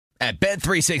At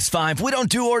Bet365, we don't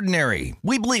do ordinary.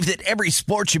 We believe that every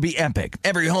sport should be epic.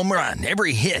 Every home run,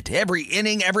 every hit, every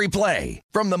inning, every play.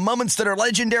 From the moments that are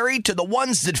legendary to the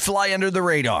ones that fly under the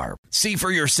radar. See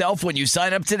for yourself when you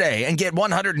sign up today and get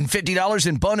 $150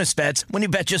 in bonus bets when you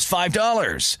bet just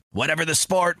 $5. Whatever the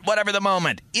sport, whatever the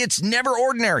moment, it's never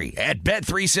ordinary at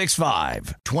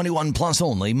Bet365. 21 plus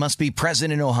only. Must be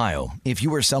present in Ohio. If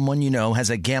you or someone you know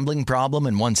has a gambling problem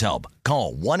and wants help,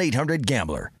 call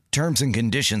 1-800-GAMBLER. Terms and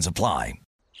conditions apply.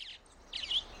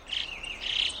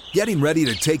 Getting ready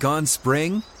to take on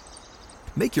spring?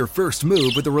 Make your first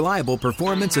move with the reliable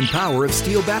performance and power of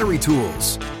Steel battery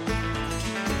tools.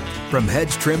 From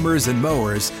hedge trimmers and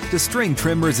mowers to string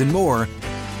trimmers and more,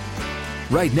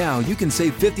 right now you can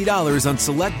save $50 on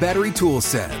select battery tool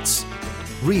sets.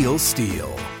 Real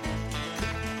Steel.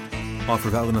 Offer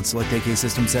valid on select AK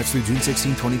system sets through June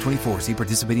 16, 2024. See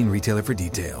participating retailer for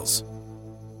details.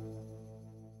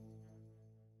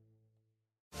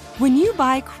 When you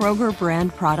buy Kroger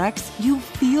brand products, you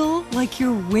feel like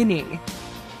you're winning.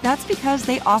 That's because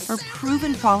they offer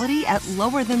proven quality at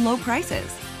lower than low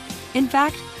prices. In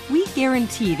fact, we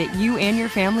guarantee that you and your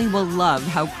family will love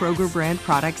how Kroger brand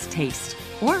products taste,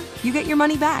 or you get your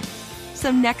money back. So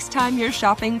next time you're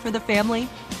shopping for the family,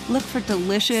 look for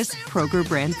delicious Kroger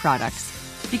brand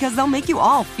products, because they'll make you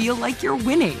all feel like you're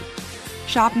winning.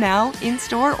 Shop now,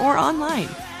 in-store, or online.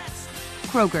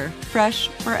 Kroger, fresh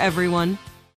for everyone.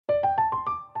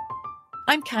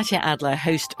 I'm Katya Adler,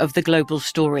 host of The Global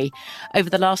Story. Over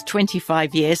the last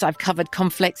 25 years, I've covered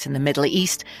conflicts in the Middle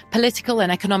East, political and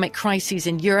economic crises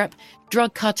in Europe,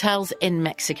 drug cartels in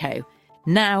Mexico.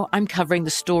 Now I'm covering the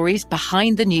stories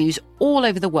behind the news all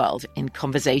over the world in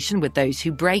conversation with those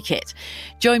who break it.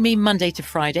 Join me Monday to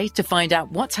Friday to find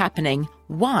out what's happening,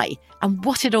 why, and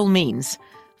what it all means.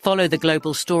 Follow The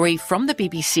Global Story from the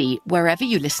BBC wherever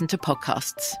you listen to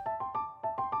podcasts.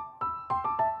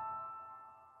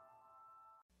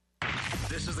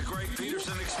 This is the Greg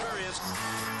Peterson Experience.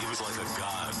 He was like a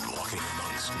god walking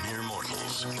amongst mere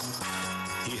mortals.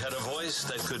 He had a voice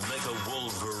that could make a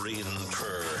wolverine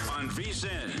purr. On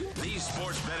VSiN, the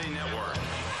Sports Betting Network.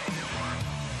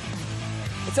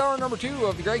 It's hour number 2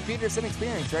 of the Greg Peterson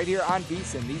Experience right here on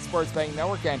VSiN, the Sports Betting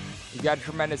Network, and we've got a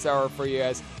tremendous hour for you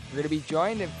as we're going to be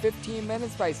joined in 15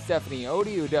 minutes by Stephanie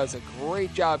Odie, who does a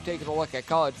great job taking a look at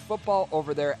college football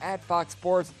over there at Fox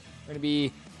Sports. We're going to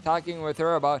be talking with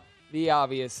her about the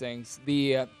obvious things,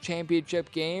 the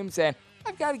championship games, and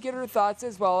I've got to get her thoughts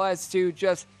as well as to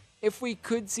just if we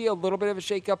could see a little bit of a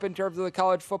shakeup in terms of the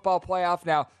college football playoff.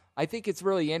 Now, I think it's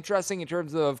really interesting in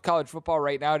terms of college football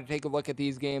right now to take a look at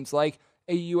these games like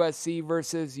a USC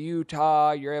versus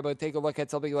Utah. You're able to take a look at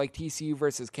something like TCU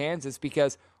versus Kansas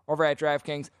because over at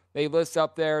DraftKings, they list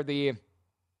up there the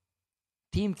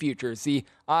team futures, the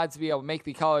odds to be able to make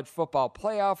the college football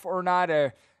playoff or not.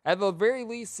 At the very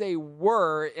least, they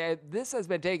were. This has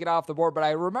been taken off the board, but I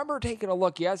remember taking a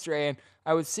look yesterday, and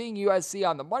I was seeing USC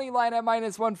on the money line at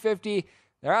minus 150.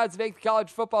 Their odds to make the college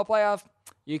football playoff,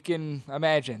 you can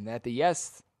imagine that the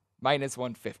yes, minus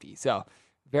 150. So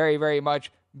very, very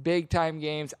much big-time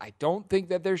games. I don't think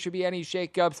that there should be any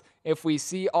shakeups. If we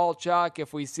see all chalk,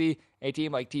 if we see a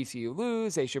team like TCU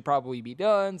lose, they should probably be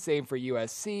done. Same for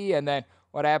USC. And then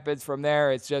what happens from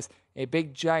there, it's just a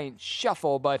big, giant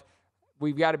shuffle, but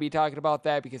we've got to be talking about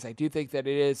that because I do think that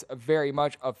it is very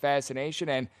much a fascination,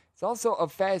 and it's also a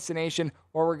fascination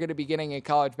where we're going to be getting in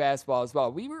college basketball as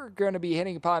well. We were going to be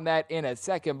hitting upon that in a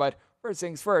second, but first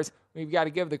things first, we've got to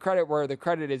give the credit where the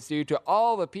credit is due to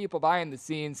all the people behind the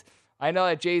scenes. I know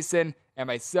that Jason and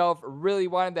myself really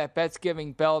wanted that Bets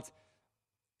Giving belt.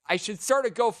 I should start a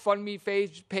GoFundMe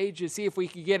page to see if we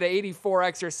could get 84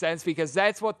 extra cents because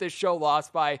that's what this show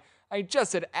lost by.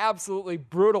 Just an absolutely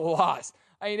brutal loss.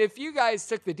 I mean, if you guys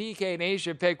took the DK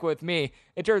Nation pick with me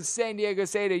in terms of San Diego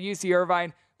State and UC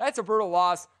Irvine, that's a brutal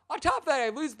loss. On top of that, I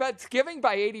lose Bets Giving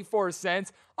by 84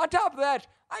 cents. On top of that,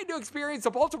 I do experience the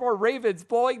Baltimore Ravens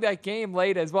blowing that game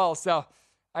late as well. So,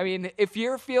 I mean, if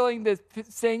you're feeling the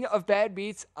thing of bad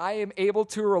beats, I am able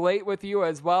to relate with you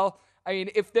as well. I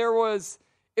mean, if this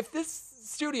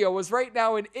studio was right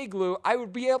now in Igloo, I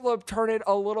would be able to turn it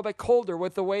a little bit colder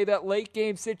with the way that late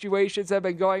game situations have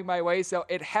been going my way. So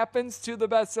it happens to the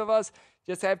best of us.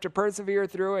 Just have to persevere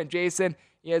through. And Jason,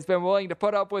 he has been willing to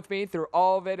put up with me through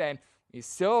all of it. And he's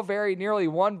still very nearly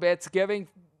won Bets Giving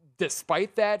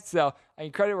despite that. So I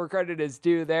mean, credit where credit is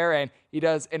due there, and he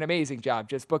does an amazing job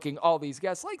just booking all these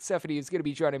guests, like Stephanie, who's going to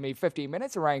be joining me 15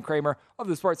 minutes, and Ryan Kramer of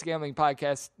the Sports Gambling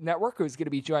Podcast Network, who's going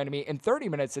to be joining me in 30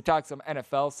 minutes to talk some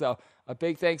NFL. So a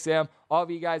big thanks to him. All of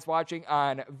you guys watching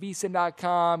on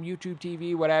VSiN.com, YouTube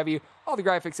TV, what have you, all the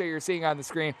graphics that you're seeing on the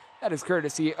screen, that is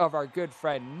courtesy of our good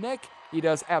friend Nick. He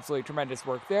does absolutely tremendous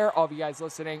work there. All of you guys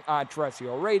listening on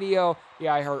terrestrial radio, the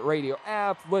iHeartRadio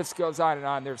app, list goes on and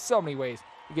on. There's so many ways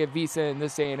to get VSiN in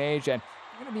this day and age, and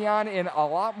we're going to be on in a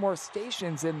lot more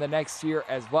stations in the next year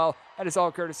as well. That is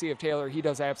all courtesy of Taylor. He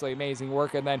does absolutely amazing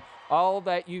work, and then all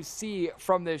that you see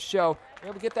from this show, you're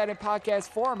able to get that in podcast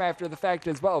form after the fact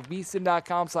as well.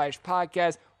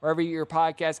 VSiN.com/podcast, wherever you get your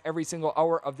podcast, every single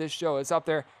hour of this show is up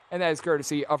there, and that is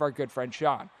courtesy of our good friend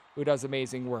Sean, who does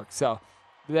amazing work. So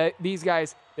these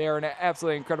guys, they are an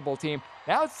absolutely incredible team.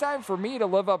 Now it's time for me to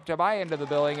live up to my end of the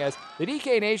billing as the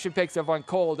DK Nation picks have went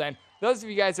cold, and those of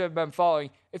you guys who have been following,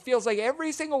 it feels like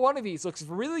every single one of these looks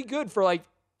really good for like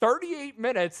 38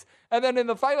 minutes, and then in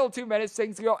the final 2 minutes,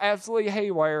 things go absolutely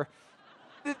haywire.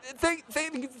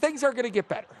 Things are going to get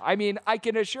better. I mean, I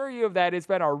can assure you of that. It's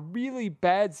been a really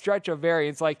bad stretch of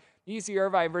variance, like UC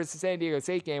Irvine versus San Diego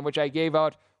State game, which I gave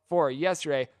out for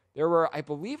yesterday. There were, I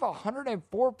believe,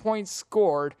 104 points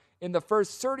scored in the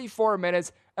first 34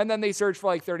 minutes, and then they surged for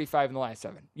like 35 in the last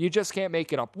 7. You just can't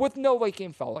make it up with no late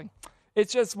game fouling.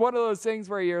 It's just one of those things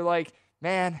where you're like,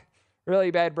 man,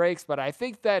 really bad breaks, but I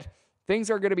think that things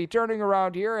are going to be turning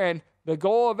around here, and the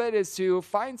goal of it is to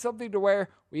find something to where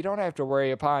we don't have to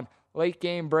worry upon late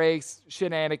game breaks,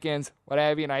 shenanigans, what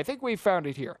have you, and I think we found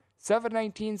it here.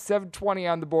 7-19,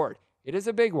 7-20 on the board. It is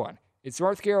a big one. It's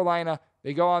North Carolina.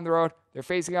 They go on the road. They're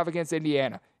facing off against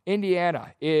Indiana.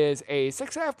 Indiana is a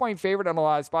 6.5-point favorite in a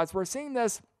lot of spots. We're seeing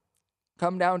this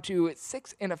come down to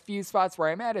 6 in a few spots where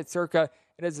I'm at circa.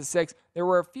 It is a 6. There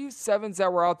were a few 7s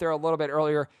that were out there a little bit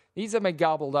earlier. These have been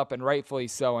gobbled up, and rightfully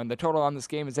so. And the total on this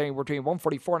game is anywhere between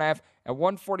 144.5 and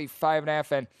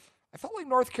 145.5. And I felt like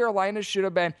North Carolina should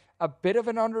have been a bit of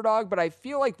an underdog, but I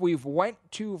feel like we've went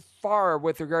too far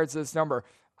with regards to this number.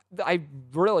 I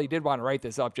really did want to write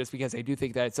this up just because I do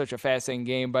think that it's such a fascinating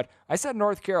game, but I said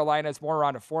North Carolina is more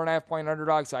around a 4.5-point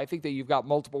underdog, so I think that you've got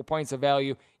multiple points of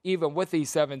value even with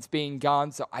these 7s being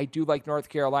gone, so I do like North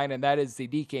Carolina, and that is the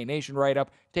DK Nation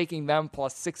write-up, taking them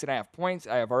plus 6.5 points.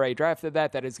 I have already drafted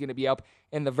that. That is going to be up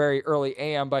in the very early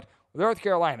AM, but with North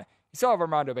Carolina, you still have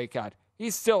Armando Bacot.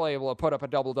 He's still able to put up a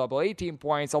double-double, 18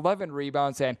 points, 11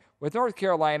 rebounds, and with North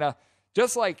Carolina,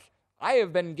 just like I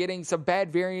have been getting some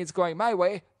bad variance going my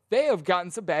way, they have gotten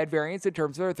some bad variance in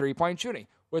terms of their three-point shooting,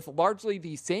 with largely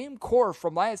the same core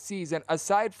from last season,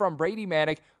 aside from Brady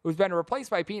Manek, who's been replaced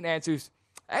by Pete Nance, who's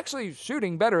actually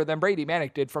shooting better than Brady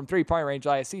Manek did from three-point range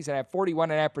last season at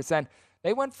 41.5%.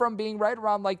 They went from being right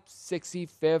around like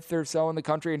 65th or so in the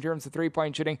country in terms of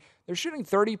three-point shooting. They're shooting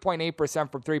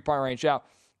 30.8% from three-point range. Now,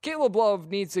 Caleb Love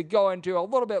needs to go into a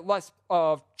little bit less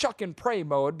of chuck and pray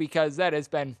mode because that has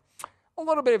been a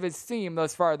little bit of his theme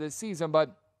thus far this season,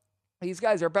 but these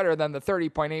guys are better than the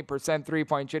 30.8%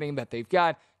 three-point shooting that they've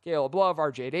got. Caleb Love,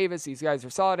 R.J. Davis, these guys are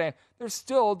solid, and they're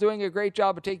still doing a great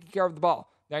job of taking care of the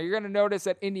ball. Now, you're going to notice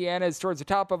that Indiana is towards the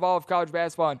top of all of college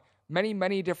basketball in many,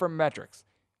 many different metrics.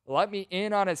 Let me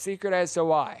in on a secret as to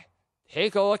why.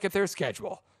 Take a look at their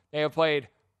schedule. They have played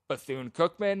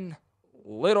Bethune-Cookman,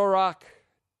 Little Rock,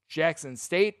 Jackson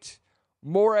State,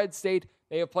 Morehead State.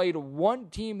 They have played one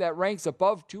team that ranks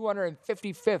above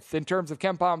 255th in terms of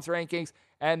KenPom's rankings,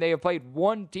 and they have played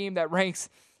one team that ranks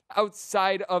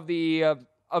outside of the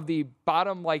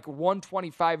bottom, like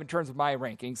 125 in terms of my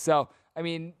rankings. So, I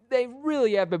mean, they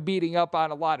really have been beating up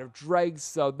on a lot of dregs,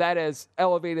 so that has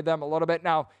elevated them a little bit.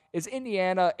 Now, is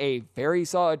Indiana a very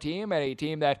solid team and a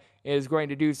team that is going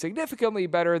to do significantly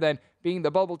better than being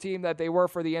the bubble team that they were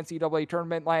for the NCAA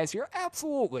tournament last year?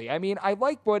 Absolutely. I mean, I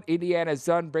like what Indiana's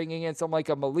done, bringing in someone like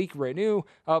a Malik Renew,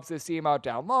 helps this team out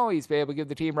down low. He's been able to give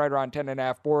the team right around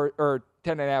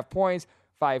 10.5 points,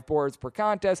 5 boards per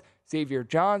contest. Xavier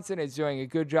Johnson is doing a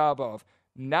good job of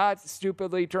not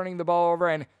stupidly turning the ball over.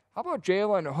 And how about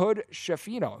Jalen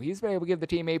Hood-Schifino? He's been able to give the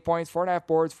team 8 points, 4.5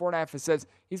 boards, 4.5 assists.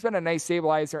 He's been a nice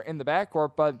stabilizer in the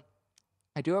backcourt, but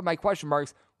I do have my question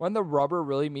marks when the rubber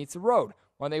really meets the road.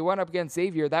 When they went up against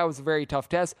Xavier, that was a very tough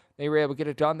test. They were able to get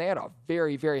it done. They had a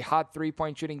very, very hot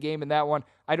three-point shooting game in that one.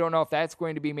 I don't know if that's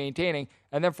going to be maintaining.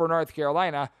 And then for North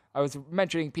Carolina, I was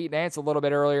mentioning Pete Nance a little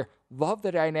bit earlier. Love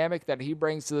the dynamic that he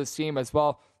brings to this team as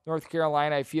well. North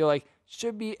Carolina, I feel like,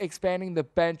 should be expanding the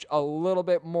bench a little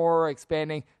bit more,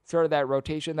 expanding sort of that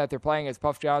rotation that they're playing as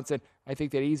Puff Johnson. I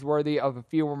think that he's worthy of a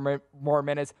few more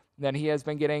minutes than he has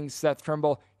been getting. Seth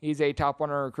Trimble, he's a top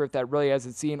 100 recruit that really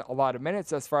hasn't seen a lot of minutes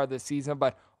thus far this season.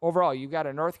 But overall, you've got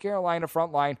a North Carolina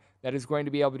front line that is going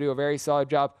to be able to do a very solid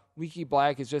job. Leaky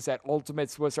Black is just that ultimate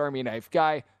Swiss Army knife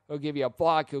guy. He'll give you a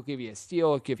block, he'll give you a steal,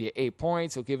 he'll give you 8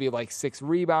 points, he'll give you like 6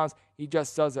 rebounds. He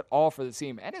just does it all for the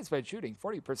team. And has been shooting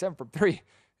 40% from 3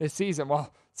 this season.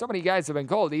 Well, so many guys have been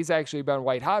cold. He's actually been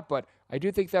white hot, but I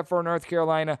do think that for North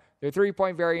Carolina, their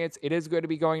 3-point variance, it is going to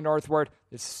be going northward.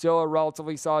 It's still a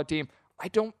relatively solid team. I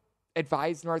don't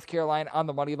advise North Carolina on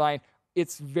the money line.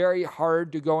 It's very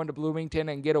hard to go into Bloomington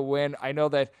and get a win. I know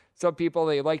that some people,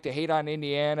 they like to hate on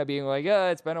Indiana, being like,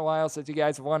 it's been a while since you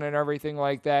guys have won and everything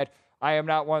like that. I am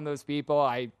not one of those people.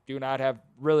 I do not have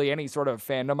really any sort of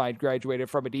fandom. I graduated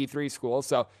from a D3 school,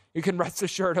 so you can rest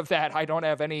assured of that. I don't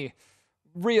have any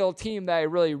real team that I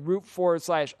really root for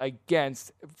 /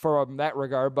 against from that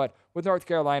regard. But with North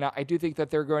Carolina, I do think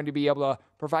that they're going to be able to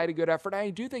provide a good effort.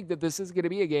 I do think that this is going to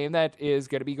be a game that is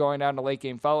going to be going down to late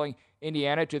game following.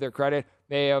 Indiana, to their credit,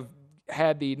 they have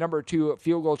had the number 2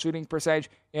 field goal shooting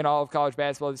percentage in all of college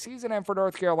basketball this season. And for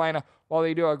North Carolina, while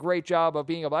they do a great job of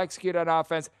being able to execute on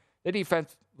offense, the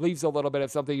defense leaves a little bit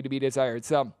of something to be desired.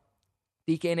 So,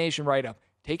 DK Nation write-up.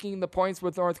 Taking the points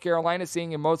with North Carolina,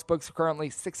 seeing in most books currently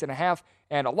 6.5.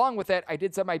 And along with that, I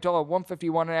did set my total at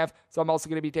 151.5. So I'm also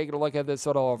going to be taking a look at this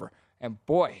total over. And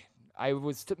boy, I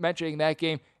was mentioning that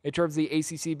game in terms of the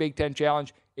ACC Big Ten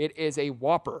Challenge. It is a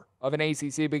whopper of an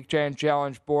ACC Big Ten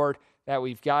Challenge board that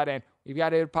we've got. And we've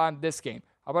got it upon this game.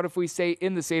 How about if we stay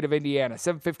in the state of Indiana?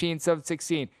 7:15,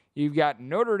 7:16. You've got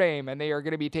Notre Dame, and they are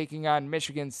going to be taking on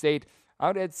Michigan State.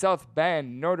 Out at South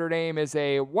Bend, Notre Dame is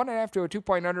a 1.5 to a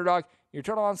 2-point underdog. Your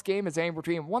total on this game is aimed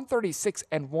between 136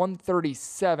 and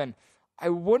 137. I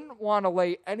wouldn't want to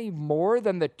lay any more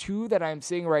than the 2 that I'm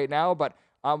seeing right now, but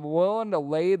I'm willing to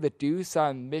lay the deuce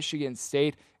on Michigan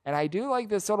State. And I do like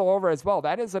this total over as well.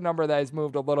 That is a number that has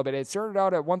moved a little bit. It started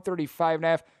out at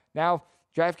 135.5. Now,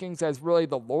 DraftKings has really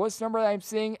the lowest number that I'm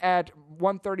seeing at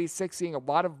 136, seeing a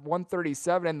lot of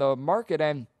 137 in the market.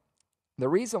 And the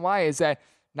reason why is that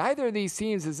neither of these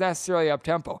teams is necessarily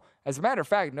up-tempo. As a matter of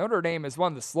fact, Notre Dame is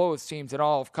one of the slowest teams in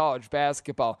all of college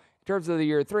basketball. In terms of the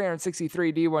year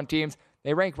 363 D1 teams,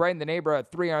 they rank right in the neighborhood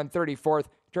at 334th.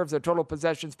 In terms of total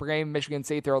possessions per game, Michigan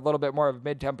State, they're a little bit more of a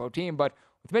mid-tempo team. But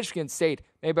with Michigan State,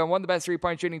 they've been one of the best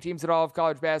 3-point shooting teams in all of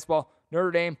college basketball. Notre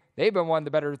Dame, they've been one of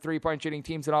the better 3-point shooting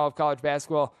teams in all of college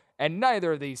basketball. And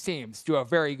neither of these teams do a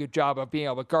very good job of being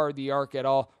able to guard the arc at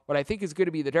all. What I think is going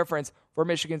to be the difference for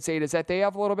Michigan State is that they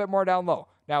have a little bit more down low.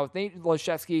 Now, with Nate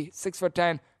Laszewski,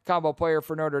 6'10", combo player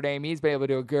for Notre Dame, he's been able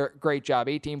to do a great job.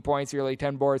 18 points, nearly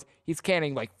 10 boards. He's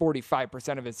canning like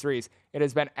 45% of his threes. It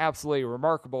has been absolutely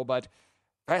remarkable, but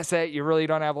past that, you really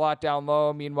don't have a lot down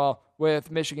low. Meanwhile,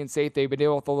 with Michigan State, they've been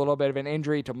dealing with a little bit of an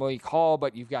injury to Malik Hall,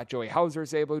 but you've got Joey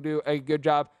Hauser's able to do a good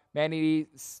job. Manny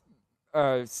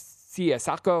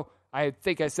Siasako, I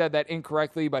think I said that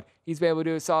incorrectly, but he's been able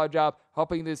to do a solid job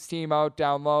helping this team out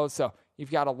down low. So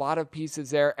you've got a lot of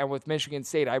pieces there. And with Michigan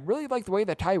State, I really like the way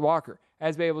that Ty Walker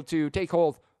has been able to take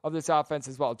hold of this offense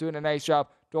as well, doing a nice job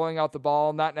doling out the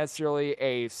ball, not necessarily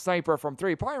a sniper from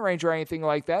 3-point range or anything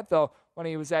like that, though when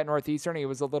he was at Northeastern, he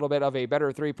was a little bit of a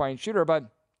better 3-point shooter, but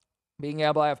being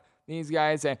able to have these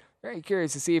guys, and very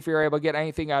curious to see if you're able to get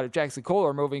anything out of Jackson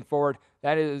Kohler moving forward.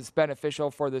 That is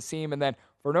beneficial for the team. And then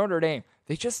for Notre Dame,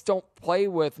 they just don't play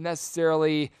with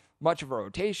necessarily much of a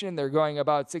rotation. They're going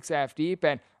about 6.5 deep,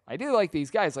 and I do like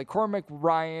these guys like Cormac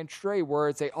Ryan, Trey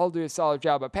Wirtz. They all do a solid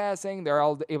job of passing. They're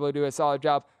all able to do a solid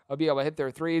job of being able to hit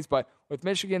their threes. But with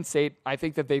Michigan State, I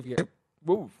think that they've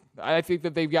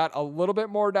got a little bit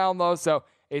more down low. So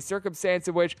a circumstance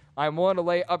in which I'm willing to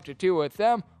lay up to 2 with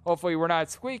them. Hopefully we're not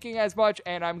squeaking as much,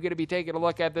 and I'm going to be taking a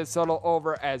look at this total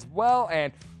over as well.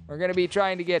 And we're going to be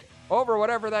trying to get over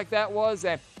whatever that was,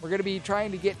 and we're going to be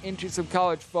trying to get into some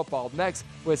college football next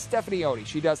with Stephanie Odie.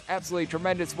 She does absolutely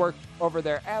tremendous work over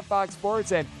there at Fox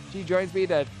Sports, and she joins me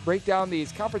to break down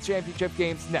these conference championship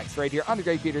games next right here on the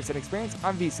Greg Peterson Experience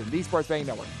on VSiN, the Sports Betting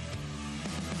Network.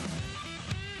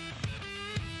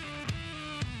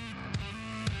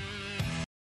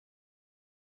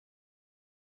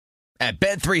 At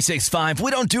Bet365, we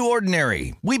don't do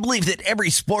ordinary. We believe that every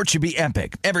sport should be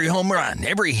epic. Every home run,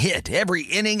 every hit, every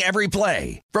inning, every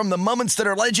play. From the moments that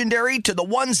are legendary to the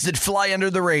ones that fly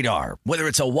under the radar. Whether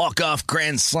it's a walk-off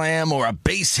grand slam or a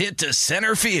base hit to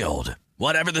center field.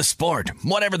 Whatever the sport,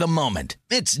 whatever the moment.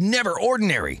 It's never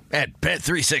ordinary at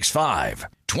Bet365.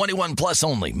 21 plus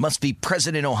only. Must be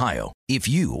present in Ohio. If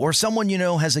you or someone you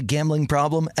know has a gambling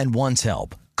problem and wants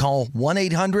help, Call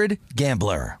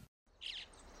 1-800-GAMBLER.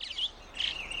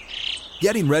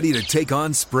 Getting ready to take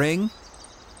on spring?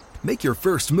 Make your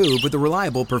first move with the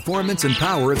reliable performance and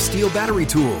power of Steel battery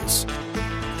tools.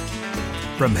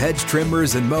 From hedge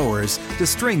trimmers and mowers to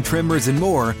string trimmers and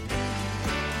more,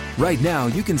 right now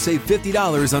you can save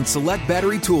 $50 on select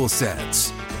battery tool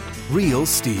sets. Real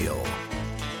Steel.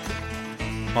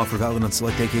 Offer valid on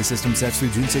select AK system sets through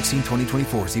June 16,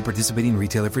 2024. See participating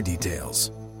retailer for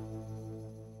details.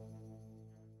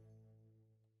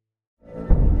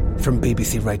 From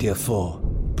BBC Radio 4,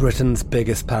 Britain's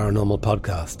biggest paranormal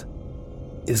podcast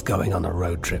is going on a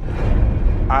road trip.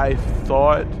 I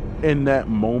thought in that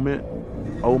moment,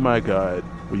 oh my God,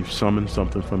 we've summoned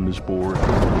something from this board.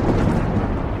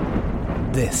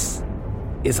 This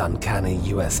is Uncanny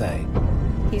USA.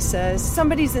 He says,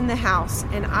 somebody's in the house,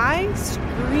 and I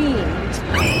screamed.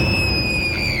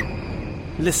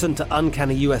 Listen to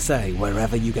Uncanny USA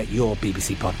wherever you get your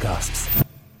BBC podcasts,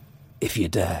 if you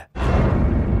dare.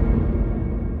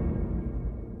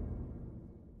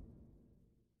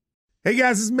 Hey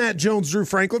guys, this is Matt Jones, Drew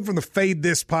Franklin from the Fade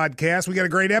This podcast. We got a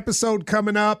great episode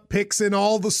coming up, picks in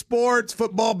all the sports,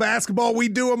 football, basketball, we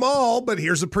do them all, but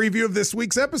here's a preview of this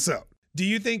week's episode. Do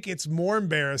you think it's more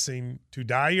embarrassing to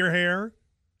dye your hair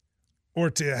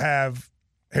or to have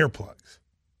hair plugs?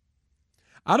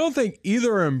 I don't think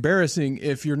either are embarrassing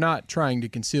if you're not trying to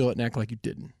conceal it and act like you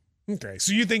didn't. Okay,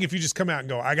 so you think if you just come out and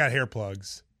go, I got hair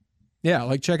plugs. Yeah,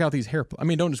 like check out these hair plugs. I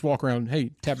mean, don't just walk around,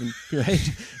 hey, tapping,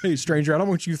 hey, stranger, I don't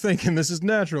want you thinking this is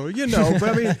natural. You know, but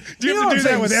I mean, do you have to do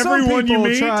that with everyone you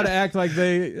meet? Try to act like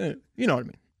they, you know what I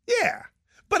mean? Yeah.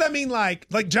 But I mean, like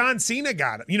John Cena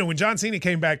got it. You know, when John Cena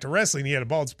came back to wrestling, he had a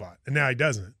bald spot, and now he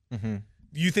doesn't. Mm-hmm.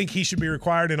 You think he should be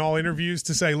required in all interviews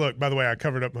to say, look, by the way, I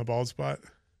covered up my bald spot?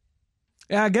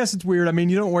 Yeah, I guess it's weird. I mean,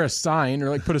 you don't wear a sign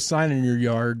or like put a sign in your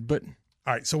yard, but.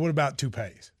 All right, so what about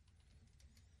toupees?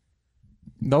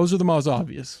 Those are the most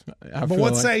obvious. But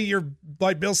let's say you're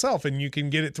like Bill Self and you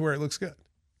can get it to where it looks good.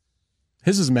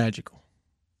 His is magical.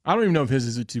 I don't even know if his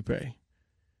is a toupee.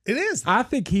 It is. I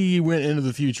think he went into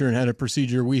the future and had a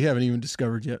procedure we haven't even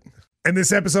discovered yet. And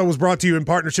this episode was brought to you in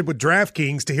partnership with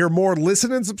DraftKings. To hear more,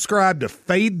 listen and subscribe to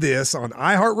Fade This on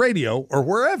iHeartRadio or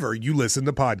wherever you listen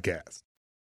to podcasts.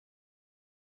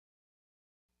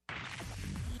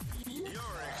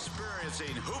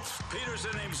 Hoops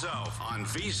Peterson himself on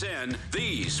VSiN,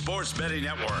 the Sports Betting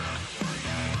Network.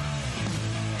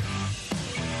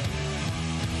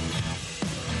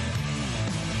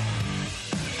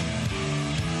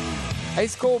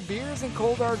 Ice cold beers and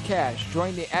cold hard cash.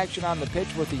 Join the action on the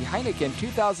pitch with the Heineken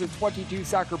 2022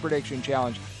 Soccer Prediction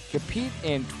Challenge. Compete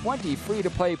in 20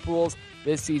 free-to-play pools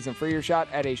this season for your shot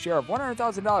at a share of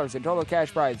 $100,000 in total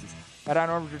cash prizes. Head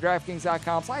on over to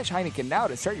DraftKings.com/Heineken now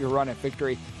to start your run at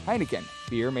victory. Heineken,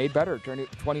 beer made better. Turn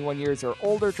 21 years or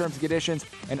older. Terms and conditions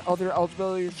and other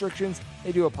eligibility restrictions,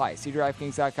 they do apply. See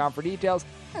DraftKings.com for details.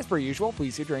 As per usual,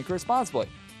 please do drink responsibly.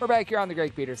 We're back here on the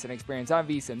Greg Peterson Experience on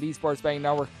VSiN, the Sports Betting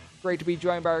Network. Great to be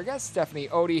joined by our guest, Stephanie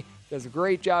Odie. Does a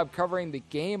great job covering the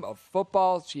game of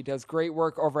football. She does great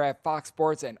work over at Fox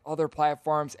Sports and other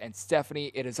platforms. And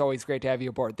Stephanie, it is always great to have you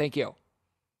aboard. Thank you.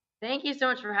 Thank you so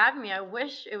much for having me. I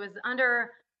wish it was under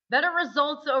better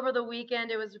results over the weekend.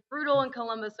 It was brutal in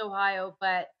Columbus, Ohio,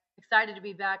 but excited to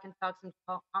be back and talk some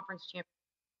conference champions.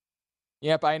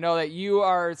 Yep, I know that you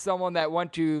are someone that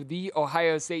went to the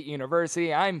Ohio State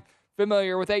University. I'm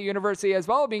familiar with that university as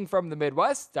well, being from the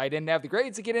Midwest. I didn't have the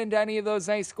grades to get into any of those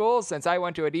nice schools since I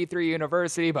went to a D3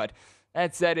 university, but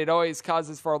that said, it always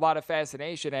causes for a lot of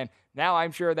fascination, and now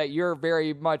I'm sure that you're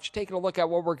very much taking a look at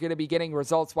what we're going to be getting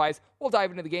results-wise. We'll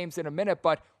dive into the games in a minute,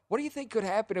 but what do you think could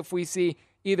happen if we see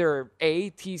either A,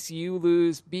 TCU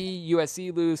lose, B,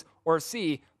 USC lose, or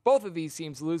C, both of these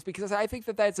teams lose? Because I think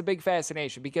that that's a big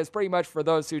fascination, because pretty much for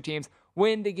those two teams,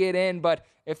 win to get in, but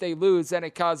if they lose, then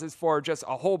it causes for just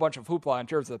a whole bunch of hoopla in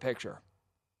terms of the picture.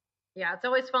 Yeah, it's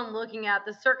always fun looking at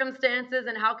the circumstances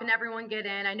and how can everyone get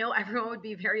in. I know everyone would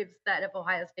be very upset if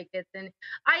Ohio State gets in.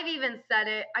 I've even said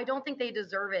it. I don't think they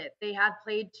deserve it. They have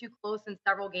played too close in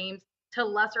several games to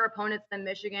lesser opponents than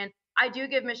Michigan. I do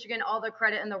give Michigan all the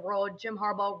credit in the world. Jim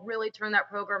Harbaugh really turned that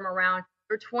program around.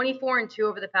 They're 24-2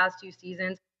 over the past 2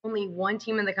 seasons. Only one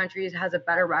team in the country has a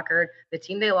better record. The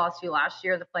team they lost to last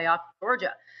year in the playoff,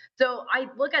 Georgia. So I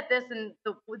look at this and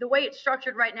the way it's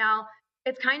structured right now,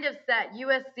 it's kind of set.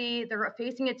 USC, they're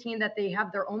facing a team that they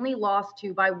have their only loss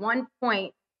to by 1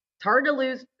 point. It's hard to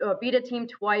lose, beat a team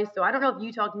twice. So I don't know if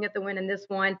Utah can get the win in this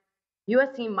one.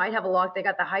 USC might have a lock. They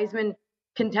got the Heisman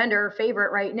contender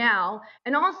favorite right now.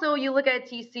 And also you look at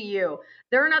TCU.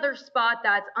 They're another spot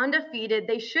that's undefeated.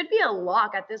 They should be a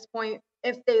lock at this point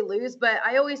if they lose. But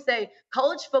I always say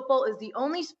college football is the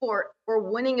only sport where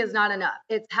winning is not enough.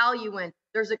 It's how you win.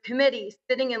 There's a committee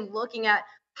sitting and looking at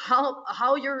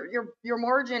how your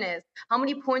margin is, how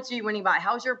many points are you winning by,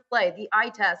 how's your play, the eye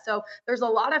test. So there's a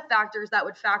lot of factors that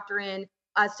would factor in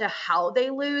as to how they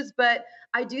lose. But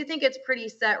I do think it's pretty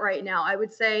set right now. I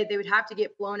would say they would have to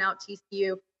get blown out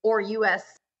TCU or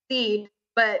USC.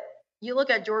 But you look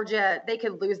at Georgia, they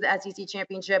could lose the SEC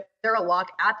championship. They're a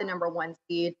lock at the number 1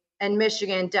 seed. And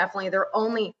Michigan, definitely,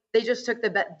 they just took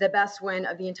the best win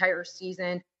of the entire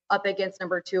season up against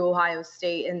number 2 Ohio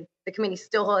State, and the committee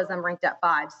still has them ranked at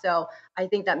 5. So I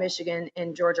think that Michigan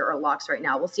and Georgia are locks right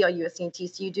now. We'll see how USC and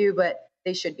TCU do, but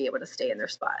they should be able to stay in their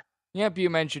spot. Yep, you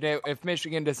mentioned it. If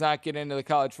Michigan does not get into the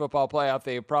college football playoff,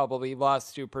 they probably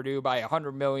lost to Purdue by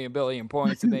 100 billion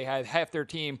points, and they had half their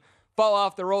team fall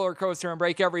off the roller coaster and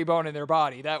break every bone in their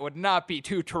body. That would not be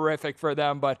too terrific for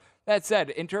them. But that said,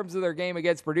 in terms of their game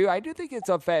against Purdue, I do think it's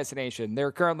of fascination.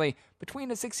 They're currently between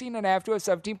a 16.5 to a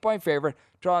 17-point favorite.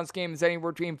 Draw this game is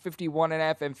anywhere between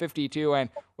 51.5 and 52. And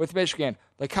with Michigan,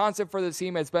 the concept for this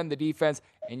team has been the defense.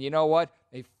 And you know what?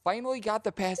 They finally got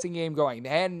the passing game going. They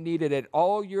hadn't needed it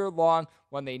all year long.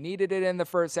 When they needed it in the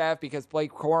first half because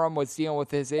Blake Corum was dealing with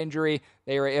his injury,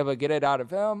 they were able to get it out of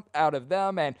them.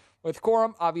 And with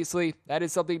Corum, obviously, that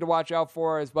is something to watch out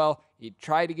for as well. He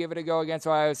tried to give it a go against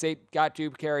Ohio State, got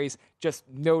 2 carries, just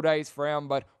no dice for him.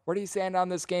 But where do you stand on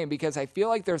this game? Because I feel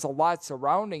like there's a lot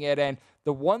surrounding it. And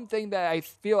the one thing that I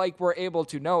feel like we're able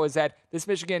to know is that this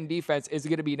Michigan defense is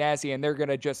going to be nasty, and they're going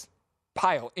to just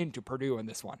pile into Purdue in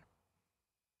this one.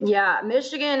 Yeah,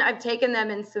 Michigan, I've taken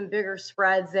them in some bigger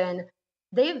spreads, and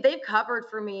they've covered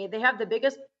for me. They have the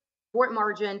biggest point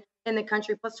margin in the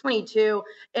country, plus 22,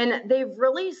 and they've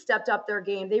really stepped up their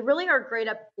game. They really are great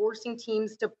at forcing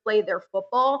teams to play their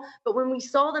football. But when we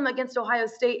saw them against Ohio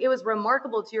State, it was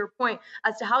remarkable, to your point,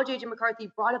 as to how J.J.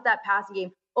 McCarthy brought up that passing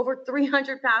game. Over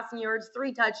 300 passing yards,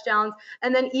 3 touchdowns.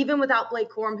 And then even without Blake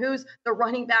Corum, who's the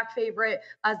running back favorite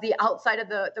as the outside of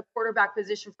the quarterback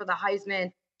position for the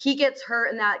Heisman, he gets hurt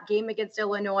in that game against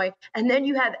Illinois. And then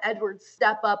you have Edwards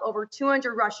step up, over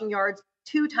 200 rushing yards,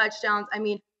 2 touchdowns. I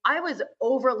mean, I was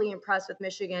overly impressed with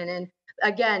Michigan. And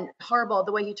again, Harbaugh,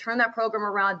 the way he turned that program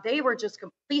around, they were just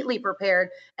completely prepared,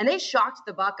 and they shocked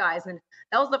the Buckeyes. And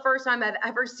that was the first time I've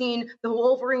ever seen the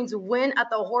Wolverines win at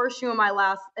the Horseshoe in my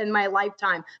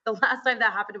lifetime. The last time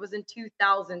that happened was in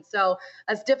 2000. So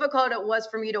as difficult it was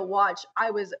for me to watch,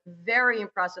 I was very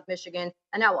impressed with Michigan,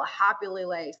 and I will happily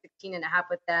lay 16.5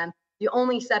 with them. The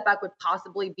only setback would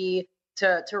possibly be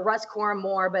to rest Corum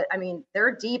more, but I mean,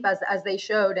 they're deep as they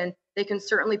showed, and they can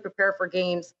certainly prepare for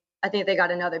games. I think they got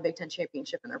another Big Ten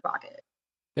championship in their pocket.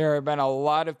 There have been a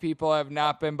lot of people who have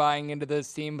not been buying into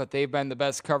this team, but they've been the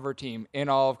best cover team in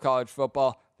all of college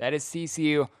football. That is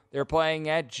TCU. They're playing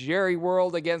at Jerry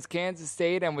World against Kansas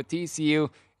State, and with TCU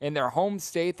in their home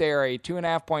state, they are a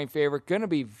 2.5-point favorite. Going to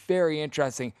be very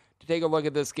interesting to take a look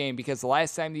at this game because the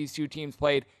last time these two teams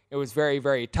played, it was very,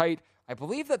 very tight. I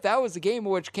believe that was a game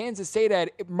in which Kansas State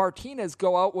had Martinez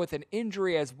go out with an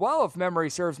injury as well, if memory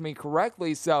serves me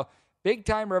correctly. So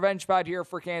big-time revenge spot here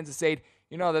for Kansas State.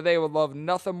 You know that they would love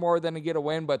nothing more than to get a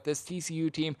win, but this TCU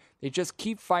team, they just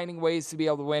keep finding ways to be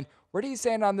able to win. Where do you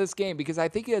stand on this game? Because I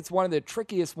think it's one of the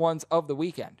trickiest ones of the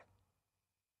weekend.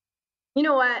 You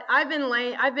know what? I've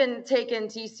been taking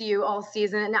TCU all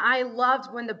season, and I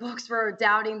loved when the books were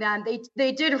doubting them.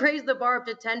 They did raise the bar up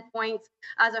to 10 points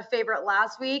as a favorite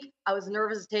last week. I was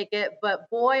nervous to take it, but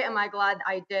boy, am I glad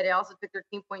I did. I also took their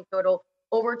team point total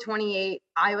over 28.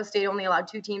 Iowa State only allowed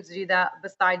 2 teams to do that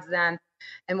besides them.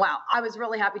 And wow, I was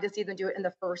really happy to see them do it in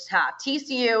the first half.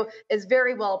 TCU is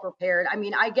very well prepared. I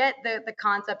mean, I get the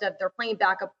concept of they're playing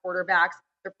backup quarterbacks.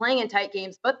 They're playing in tight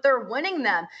games, but they're winning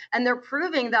them, and they're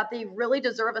proving that they really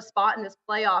deserve a spot in this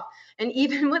playoff. And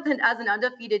even as an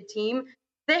undefeated team,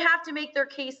 they have to make their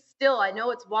case still. I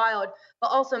know it's wild, but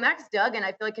also Max Duggan, I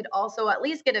feel like, could also at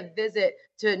least get a visit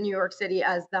to New York City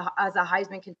as a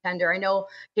Heisman contender. I know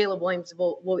Caleb Williams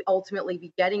will ultimately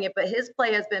be getting it, but his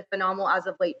play has been phenomenal as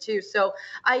of late too. So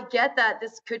I get that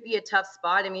this could be a tough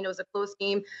spot. I mean, it was a close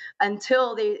game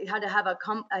until they had to have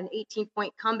an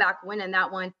 18-point comeback win in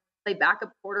that one. Play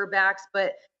backup quarterbacks,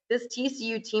 but this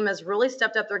TCU team has really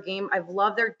stepped up their game. I've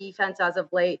loved their defense as of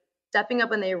late, stepping up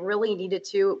when they really needed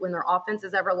to, when their offense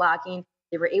is ever lacking.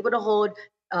 They were able to hold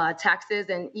Texas,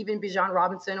 and even Bijan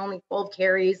Robinson, only 12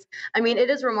 carries. I mean, it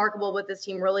is remarkable what this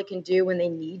team really can do when they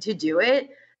need to do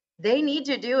it. They need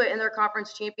to do it in their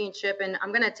conference championship, and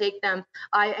I'm going to take them.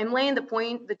 I am laying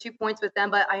the 2 points with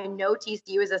them, but I know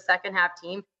TCU is a second-half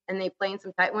team, and they play in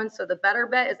some tight ones. So the better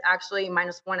bet is actually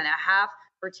 -1.5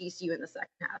 for TCU in the second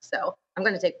half. So I'm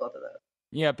going to take both of those.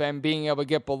 Yep, and being able to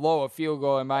get below a field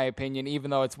goal, in my opinion,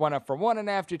 even though it's went up from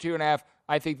 1.5 to 2.5,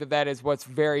 I think that is what's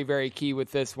very, very key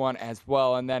with this one as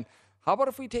well. And then how about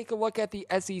if we take a look at the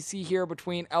SEC here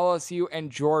between LSU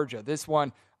and Georgia? This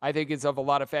one I think is of a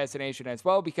lot of fascination as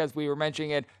well, because we were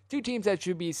mentioning it, two teams that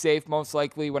should be safe most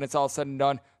likely when it's all said and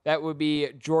done. That would be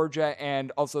Georgia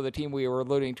and also the team we were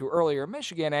alluding to earlier,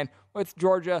 Michigan, and with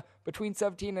Georgia between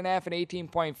 17.5 and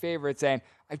 18-point favorites. And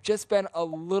I've just been a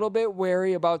little bit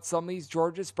wary about some of these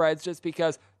Georgia spreads just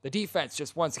because the defense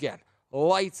just, once again,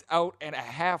 lights out and a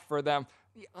half for them.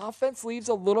 The offense leaves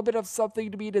a little bit of something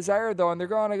to be desired, though, and they're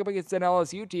going up against an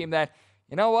LSU team that,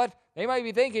 you know what, they might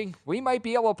be thinking we might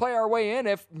be able to play our way in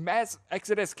if mass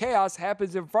exodus chaos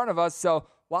happens in front of us. So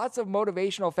lots of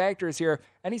motivational factors here.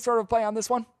 Any sort of play on this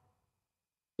one?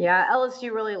 Yeah,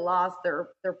 LSU really lost their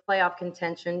playoff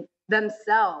contention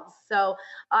themselves. So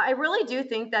I really do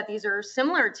think that these are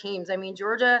similar teams. I mean,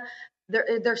 Georgia,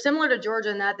 they're similar to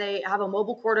Georgia in that they have a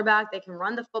mobile quarterback. They can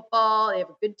run the football. They have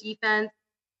a good defense.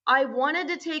 I wanted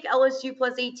to take LSU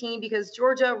plus 18 because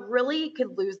Georgia really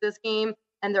could lose this game,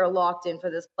 and they're locked in for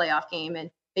this playoff game,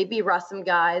 and maybe rest some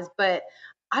guys. But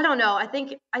I don't know. I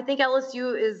think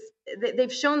LSU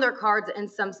they've shown their cards in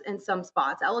some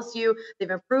spots. LSU,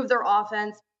 they've improved their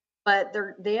offense, but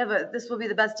this will be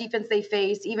the best defense they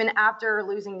face even after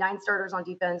losing 9 starters on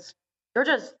defense.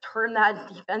 Georgia's turned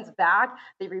that defense back.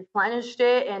 They replenished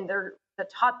it, and they're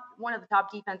one of the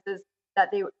top defenses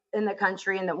in the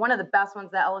country, and one of the best ones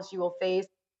that LSU will face.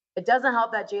 It doesn't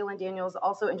help that Jalen Daniels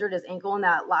also injured his ankle in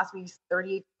that last week's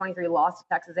 38-23 loss to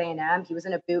Texas A&M. He was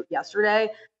in a boot yesterday.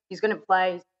 He's going to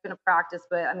play. He's going to practice.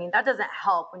 But, I mean, that doesn't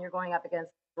help when you're going up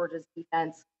against Georgia's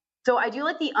defense. So I do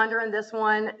like the under in this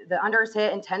one. The under is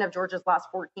hit in 10 of Georgia's last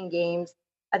 14 games.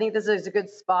 I think this is a good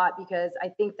spot because I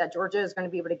think that Georgia is going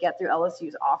to be able to get through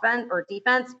LSU's offense or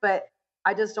defense, but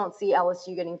I just don't see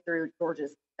LSU getting through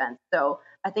Georgia's defense. So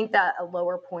I think that a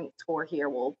lower point score here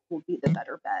will be the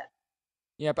better bet.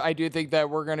 Yep, I do think that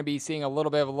we're going to be seeing a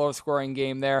little bit of a low-scoring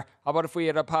game there. How about if we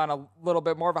hit upon a little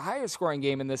bit more of a higher-scoring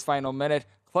game in this final minute?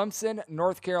 Clemson,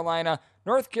 North Carolina.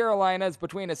 North Carolina is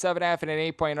between a 7.5 and an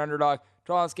 8-point underdog.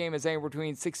 This game is anywhere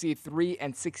between 63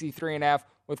 and 63.5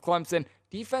 with Clemson.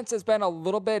 Defense has been a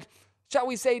little bit, shall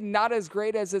we say, not as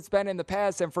great as it's been in the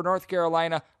past. And for North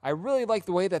Carolina, I really like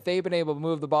the way that they've been able to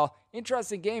move the ball.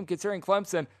 Interesting game considering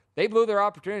Clemson. They blew their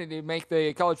opportunity to make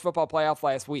the college football playoff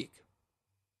last week.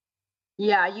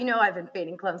 Yeah, I've been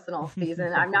fading Clemson all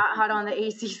season. I'm not hot on the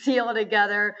ACC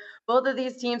altogether. Both of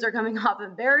these teams are coming off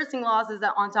embarrassing losses.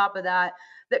 On top of that,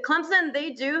 Clemson,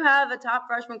 they do have a top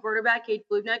freshman quarterback, Cade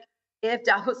Klubnik, if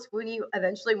Dabo Swinney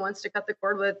eventually wants to cut the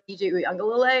cord with DJ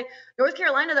Uiagalelei. North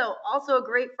Carolina, though, also a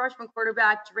great freshman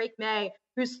quarterback, Drake May,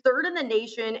 who's third in the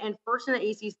nation and first in the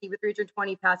ACC with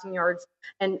 320 passing yards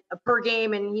and per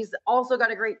game. And he's also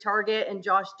got a great target in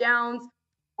Josh Downs.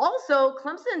 Also,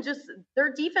 Clemson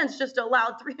their defense just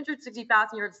allowed 360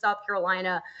 passing yards to South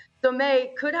Carolina. So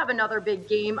May could have another big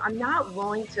game. I'm not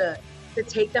willing to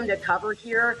take them to cover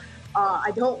here.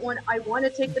 I want to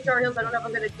take the Tar Heels. I don't know if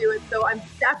I'm going to do it. So I'm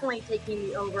definitely taking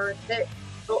the over a sit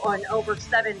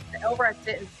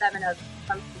in 7 of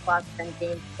Clemson's last 10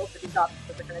 games. Both of these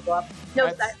options are going to go up.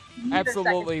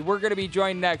 Absolutely. We're going to be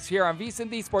joined next here on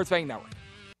VSiN, the Sports Betting Network.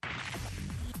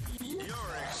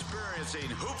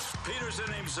 Hoops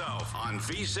Peterson himself on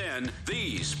VSiN,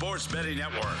 the Sports Betting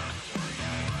Network.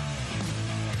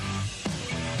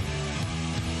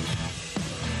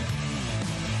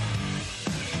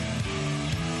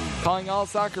 Calling all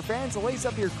soccer fans to lace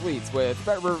up your cleats with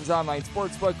BetRivers Online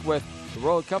Sportsbook. With the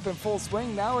World Cup in full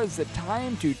swing, now is the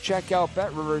time to check out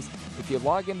BetRivers. If you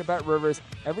log into BetRivers,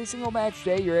 every single match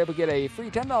day, you're able to get a free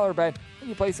 $10 bet when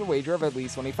you place a wager of at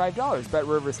least $25.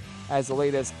 BetRivers has the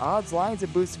latest odds, lines,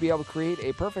 and boosts to be able to create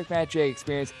a perfect match day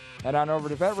experience. Head on over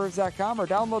to BetRivers.com or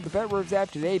download the BetRivers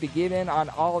app today to get in on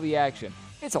all the action.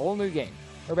 It's a whole new game.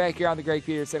 We're back here on the Greg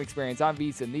Peterson Experience on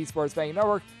VSiN, the Sports Betting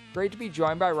Network. Great to be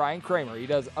joined by Ryan Kramer. He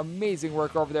does amazing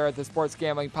work over there at the Sports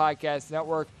Gambling Podcast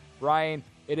Network. Ryan,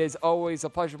 it is always a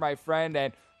pleasure, my friend.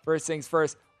 And first things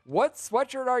first, what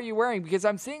sweatshirt are you wearing? Because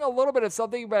I'm seeing a little bit of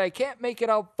something, but I can't make it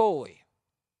out fully.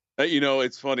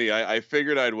 It's funny. I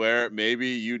figured I'd wear it. Maybe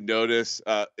you'd notice.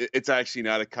 It's actually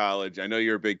not a college. I know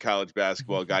you're a big college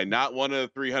basketball guy. Not one of the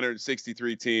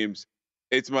 363 teams.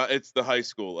 It's the high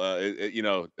school.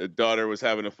 A daughter was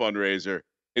having a fundraiser.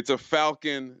 It's a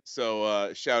Falcon.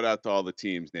 So shout out to all the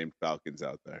teams named Falcons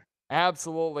out there.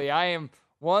 Absolutely. I am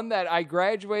one that I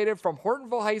graduated from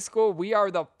Hortonville High School. We are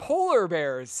the Polar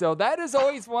Bears. So that is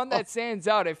always one that stands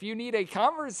out. If you need a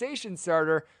conversation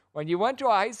starter, when you went to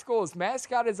a high school, whose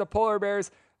mascot is a Polar Bears,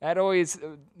 that always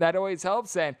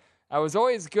helps. And I was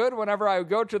always good whenever I would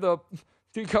go to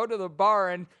the bar,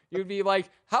 and you'd be like,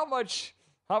 how much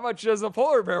does a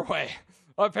polar bear weigh?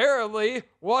 Apparently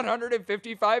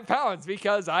 155 pounds,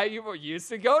 because I used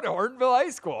to go to Hortonville High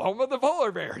School, home of the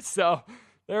polar bears. So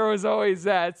there was always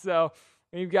that. So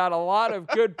we've got a lot of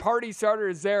good party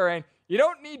starters there, and you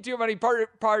don't need too many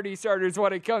party starters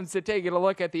when it comes to taking a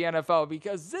look at the NFL,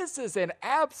 because this is an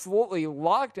absolutely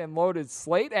locked and loaded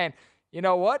slate. And you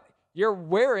know what? You're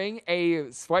wearing a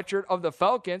sweatshirt of the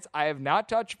Falcons. I have not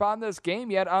touched upon this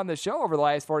game yet on the show over the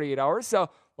last 48 hours. So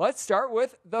let's start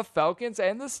with the Falcons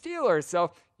and the Steelers.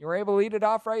 So you were able to lead it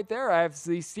off right there. I have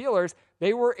the Steelers.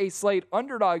 They were a slight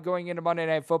underdog going into Monday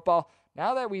Night Football.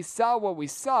 Now that we saw what we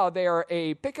saw, they are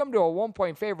a pick-em to a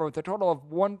 1-point favorite with a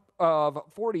total of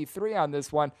 43 on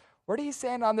this one. Where do you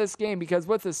stand on this game? Because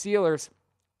with the Steelers,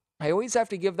 I always have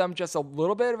to give them just a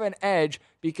little bit of an edge,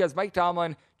 because Mike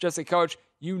Tomlin, just a coach,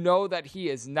 you know that he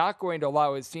is not going to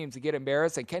allow his team to get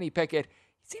embarrassed. And Kenny Pickett,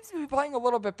 he seems to be playing a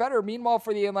little bit better. Meanwhile,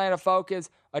 for the Atlanta Falcons,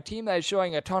 a team that is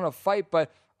showing a ton of fight,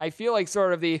 but I feel like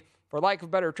sort of the, for lack of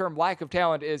a better term, lack of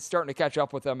talent is starting to catch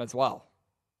up with them as well.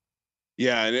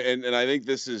 Yeah, and I think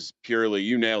this is purely,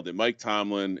 you nailed it. Mike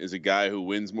Tomlin is a guy who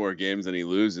wins more games than he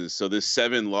loses. So this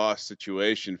 7-loss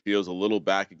situation feels a little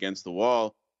back against the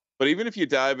wall. But even if you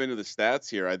dive into the stats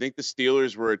here, I think the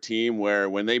Steelers were a team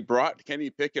where when they brought Kenny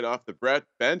Pickett off the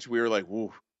bench, we were like,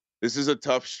 whoa, this is a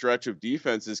tough stretch of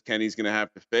defenses Kenny's going to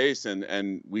have to face.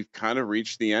 And we've kind of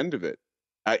reached the end of it.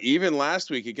 Even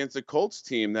last week against a Colts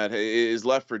team that is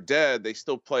left for dead, they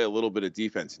still play a little bit of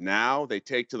defense. Now they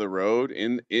take to the road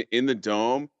in the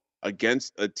Dome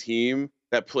against a team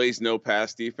that plays no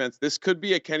pass defense. This could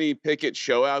be a Kenny Pickett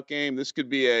show-out game. This could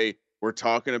be we're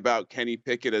talking about Kenny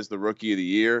Pickett as the rookie of the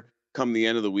year come the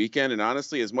end of the weekend. And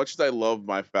honestly, as much as I love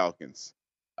my Falcons,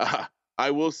 I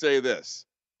will say this.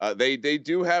 They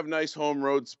do have nice home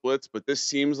road splits, but this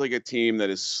seems like a team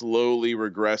that is slowly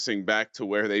regressing back to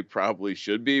where they probably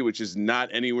should be, which is not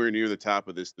anywhere near the top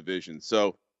of this division.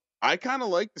 So I kind of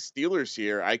like the Steelers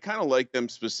here. I kind of like them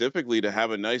specifically to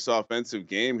have a nice offensive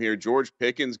game here. George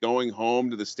Pickens going home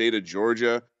to the state of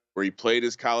Georgia, where he played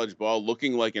his college ball,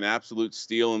 looking like an absolute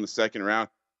steal in the second round.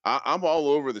 I'm all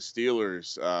over the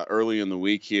Steelers early in the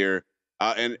week here.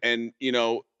 And you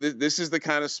know, this is the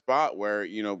kind of spot where,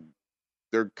 you know,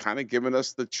 they're kind of giving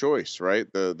us the choice, right?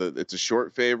 It's a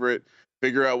short favorite.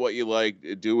 Figure out what you like,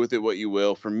 do with it what you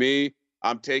will. For me,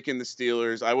 I'm taking the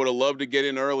Steelers. I would have loved to get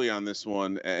in early on this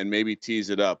one and maybe tease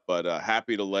it up, but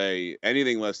happy to lay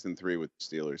anything less than 3 with the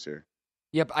Steelers here.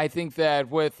 Yep, I think that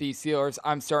with the Steelers,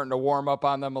 I'm starting to warm up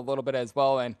on them a little bit as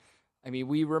well. And I mean,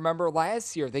 we remember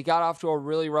last year, they got off to a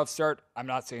really rough start. I'm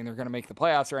not saying they're going to make the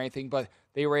playoffs or anything, but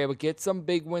they were able to get some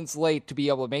big wins late to be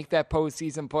able to make that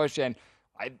postseason push. And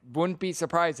I wouldn't be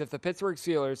surprised if the Pittsburgh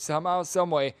Steelers somehow, some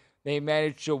way, they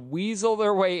managed to weasel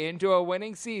their way into a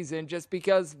winning season just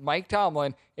because Mike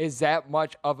Tomlin is that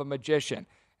much of a magician.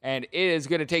 And it is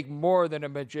going to take more than a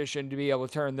magician to be able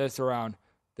to turn this around.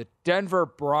 The Denver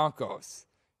Broncos.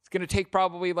 It's going to take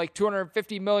probably like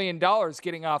 $250 million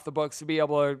getting off the books to be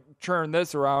able to turn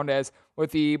this around, as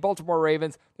with the Baltimore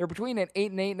Ravens, they're between an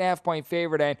 8 and 8.5 point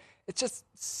favorite. And it's just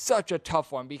such a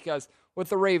tough one because with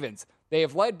the Ravens, they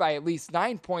have led by at least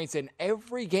 9 points in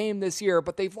every game this year,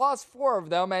 but they've lost 4 of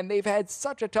them, and they've had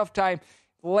such a tough time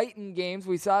late in games.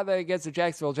 We saw that against the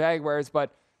Jacksonville Jaguars,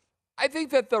 but I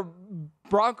think that the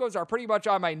Broncos are pretty much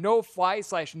on my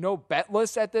no-fly/no-bet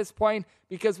list at this point,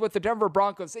 because with the Denver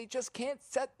Broncos, they just can't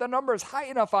set the numbers high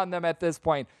enough on them at this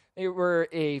point. They were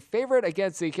a favorite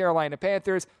against the Carolina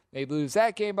Panthers. They lose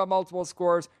that game by multiple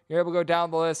scores. You're able to go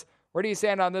down the list. Where do you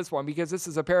stand on this one? Because this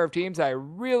is a pair of teams I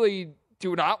really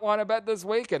do not want to bet this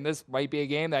week, and this might be a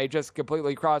game that I just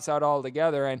completely cross out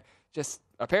altogether, and just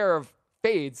a pair of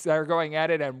fades that are going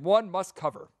at it, and one must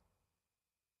cover.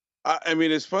 I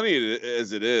mean, as funny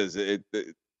as it is,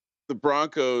 the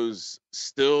Broncos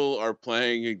still are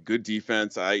playing a good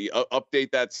defense. I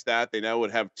update that stat. They now would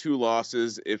have 2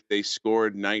 losses if they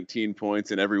scored 19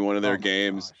 points in every one of their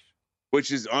games,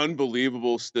 which is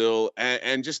unbelievable still.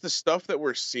 And just the stuff that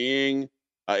we're seeing,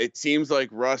 it seems like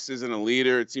Russ isn't a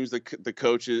leader. It seems like the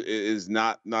coach is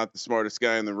not the smartest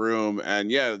guy in the room.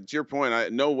 And yeah, to your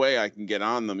point, no way I can get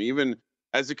on them. Even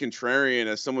as a contrarian,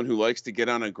 as someone who likes to get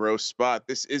on a gross spot,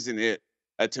 this isn't it.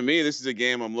 To me, this is a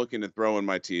game I'm looking to throw in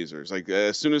my teasers. Like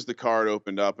as soon as the card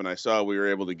opened up and I saw we were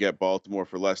able to get Baltimore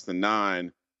for less than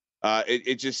 9,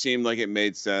 it just seemed like it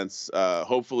made sense.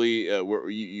 Hopefully,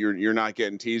 you're not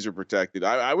getting teaser protected.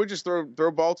 I would just throw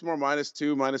Baltimore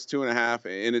 -2, -2.5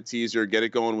 in a teaser, get it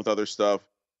going with other stuff.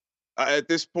 At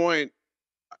this point,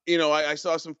 I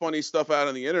saw some funny stuff out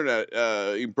on the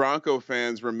internet. Bronco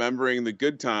fans remembering the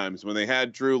good times when they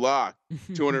had Drew Lock,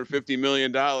 $250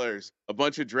 million, a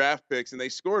bunch of draft picks, and they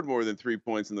scored more than 3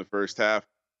 points in the first half.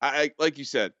 I like you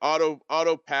said,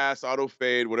 auto pass, auto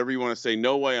fade, whatever you want to say.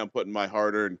 No way I'm putting my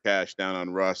hard-earned cash down on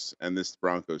Russ and this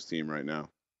Broncos team right now.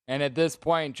 And at this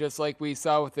point, just like we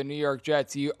saw with the New York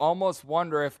Jets, you almost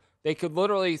wonder if they could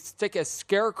literally stick a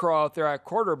scarecrow out there at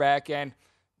quarterback and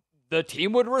the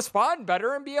team would respond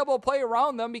better and be able to play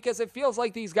around them, because it feels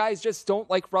like these guys just don't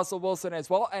like Russell Wilson as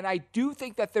well. And I do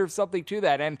think that there's something to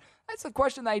that. And that's a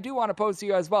question that I do want to pose to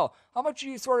you as well. How much do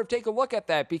you sort of take a look at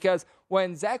that? Because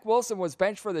when Zach Wilson was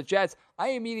benched for the Jets, I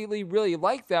immediately really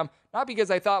liked them, not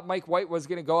because I thought Mike White was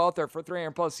going to go out there for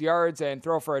 300-plus yards and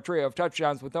throw for a trio of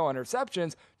touchdowns with no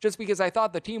interceptions, just because I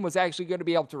thought the team was actually going to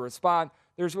be able to respond.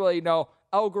 There's really no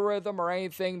algorithm or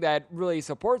anything that really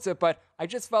supports it, but I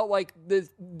just felt like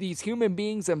these human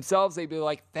beings themselves, they'd be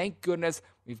like, thank goodness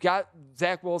we've got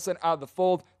Zach Wilson out of the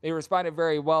fold. They responded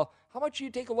very well. How much do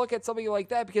you take a look at something like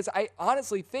that? Because I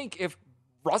honestly think if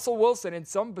Russell Wilson in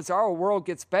some bizarre world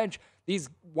gets benched, these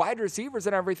wide receivers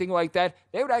and everything like that,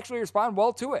 they would actually respond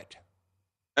well to it.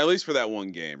 At least for that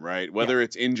one game, right? Whether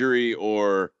it's injury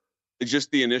or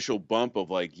just the initial bump of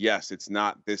like, yes, it's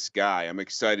not this guy. I'm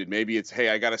excited. Maybe it's, hey,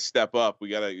 I got to step up. We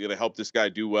got to help this guy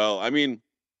do well. I mean,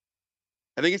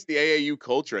 I think it's the AAU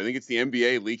culture. I think it's the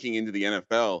NBA leaking into the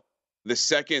NFL. The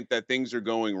second that things are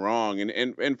going wrong,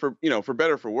 and for, for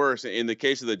better or for worse, in the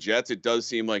case of the Jets, it does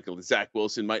seem like Zach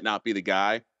Wilson might not be the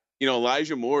guy.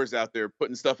 Elijah Moore is out there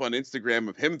putting stuff on Instagram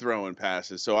of him throwing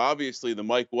passes. So obviously the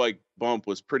Mike White bump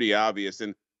was pretty obvious.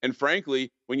 And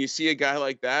frankly, when you see a guy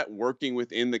like that working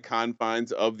within the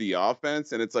confines of the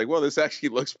offense, and it's like, well, this actually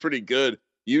looks pretty good.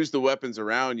 Use the weapons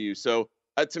around you. So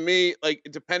to me, like,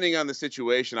 depending on the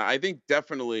situation, I think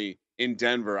definitely in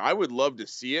Denver, I would love to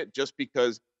see it, just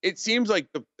because it seems like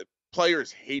the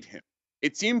players hate him.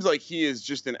 It seems like he is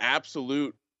just an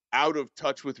absolute out of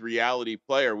touch with reality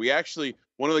player.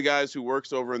 One of the guys who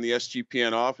works over in the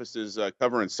SGPN offices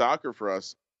covering soccer for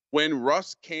us, when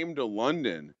Russ came to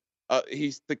London,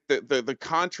 he's the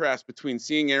contrast between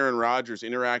seeing Aaron Rodgers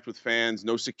interact with fans,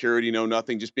 no security, no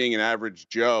nothing, just being an average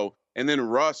Joe, and then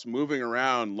Russ moving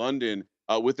around London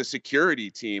with a security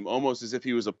team, almost as if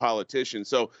he was a politician.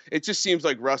 So it just seems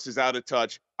like Russ is out of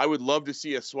touch. I would love to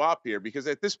see a swap here, because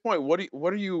at this point, what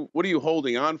are you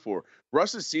holding on for?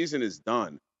 Russ's season is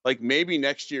done. Like, maybe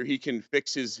next year he can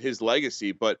fix his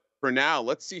legacy, but for now,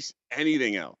 let's see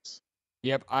anything else.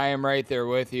 Yep, I am right there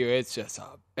with you. It's just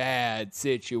a bad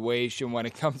situation when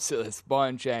it comes to this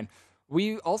bunch. And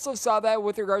we also saw that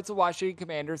with regards to Washington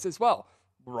Commanders as well.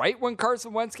 Right when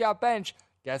Carson Wentz got benched,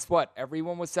 guess what?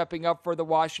 Everyone was stepping up for the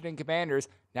Washington Commanders.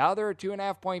 Now they're a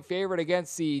 2.5-point favorite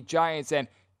against the Giants. And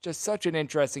just such an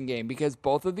interesting game, because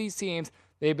both of these teams,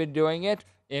 they've been doing it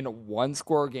in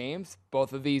one-score games.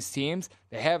 Both of these teams,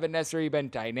 they haven't necessarily been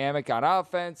dynamic on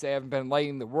offense. They haven't been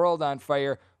lighting the world on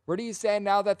fire. Where do you stand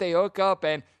now that they hook up?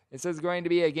 And this is going to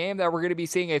be a game that we're going to be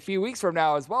seeing a few weeks from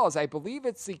now, as well as I believe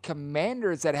it's the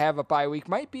Commanders that have a bye week.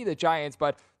 Might be the Giants,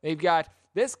 but they've got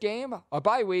this game, a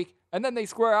bye week, and then they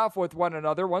square off with one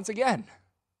another once again.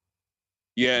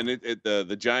 Yeah, and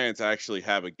the Giants actually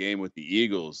have a game with the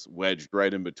Eagles wedged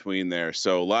right in between there.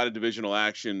 So a lot of divisional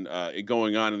action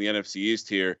going on in the NFC East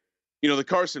here. The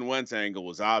Carson Wentz angle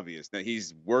was obvious. Now,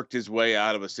 he's worked his way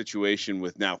out of a situation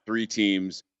with now 3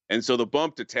 teams. And so the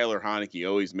bump to Taylor Heinicke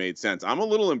always made sense. I'm a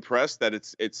little impressed that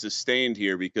it's sustained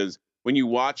here, because when you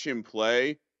watch him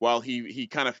play, while he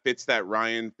kind of fits that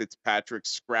Ryan Fitzpatrick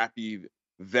scrappy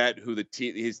vet who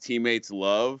his teammates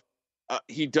love,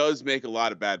 he does make a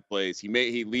lot of bad plays. He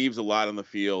leaves a lot on the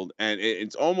field, and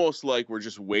it's almost like we're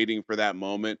just waiting for that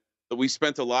moment. But we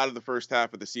spent a lot of the first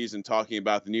half of the season talking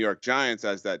about the New York Giants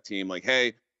as that team, like,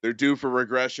 hey, they're due for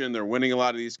regression. They're winning a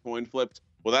lot of these coin flips.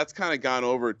 Well, that's kind of gone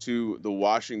over to the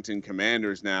Washington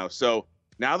Commanders now. So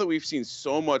now that we've seen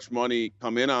so much money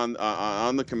come in on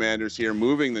the Commanders here,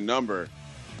 moving the number,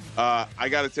 I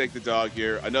got to take the dog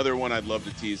here. Another one I'd love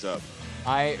to tease up.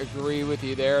 I agree with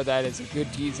you there. That is a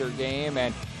good teaser game.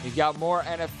 And you've got more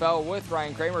NFL with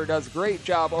Ryan Kramer, who does a great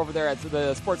job over there at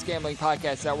the Sports Gambling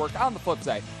Podcast Network on the flip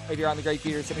side, right here on the Greg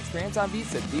Peterson Experience on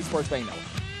VSiN, the Sports Betting Network.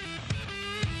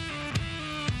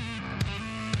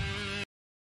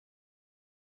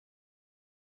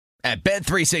 At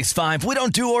Bet365, we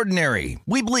don't do ordinary.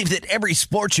 We believe that every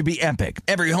sport should be epic.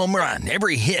 Every home run,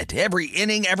 every hit, every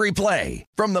inning, every play.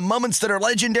 From the moments that are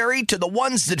legendary to the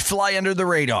ones that fly under the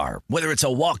radar. Whether it's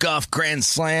a walk-off grand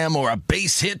slam or a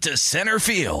base hit to center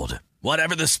field.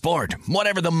 Whatever the sport,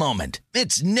 whatever the moment,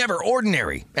 it's never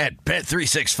ordinary at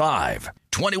Bet365.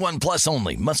 21 plus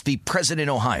only. Must be present in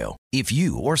Ohio. If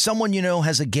you or someone you know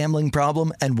has a gambling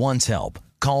problem and wants help,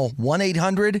 call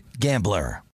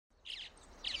 1-800-GAMBLER.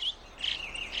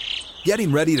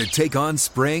 Getting ready to take on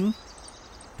spring?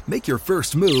 Make your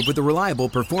first move with the reliable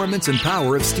performance and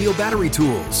power of Steel battery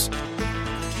tools.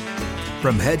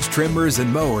 From hedge trimmers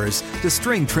and mowers to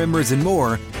string trimmers and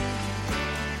more,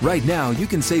 right now you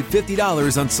can save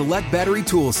 $50 on select battery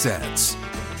tool sets.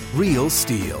 Real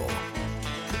Steel.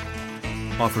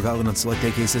 Offer valid on select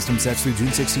AK system sets through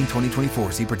June 16,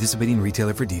 2024. See participating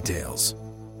retailer for details.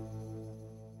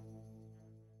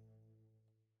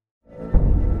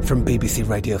 From BBC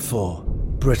Radio 4,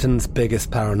 Britain's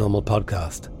biggest paranormal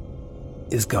podcast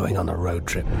is going on a road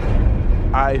trip.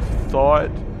 I thought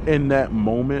in that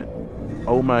moment,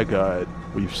 oh my God,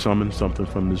 we've summoned something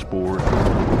from this board.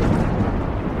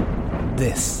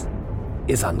 This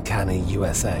is Uncanny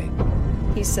USA.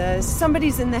 He says,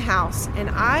 somebody's in the house, and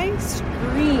I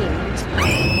screamed.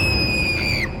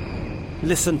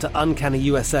 Listen to Uncanny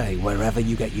USA wherever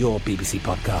you get your BBC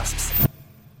podcasts,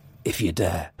 if you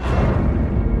dare.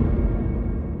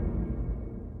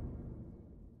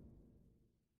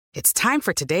 It's time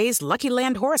for today's Lucky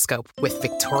Land horoscope with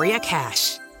Victoria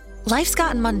Cash. Life's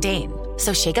gotten mundane,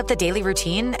 so shake up the daily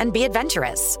routine and be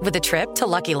adventurous with a trip to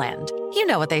Lucky Land. You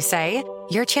know what they say,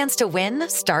 your chance to win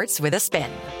starts with a spin.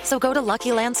 So go to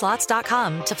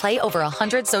LuckyLandSlots.com to play over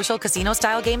 100 social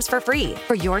casino-style games for free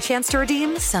for your chance to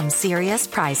redeem some serious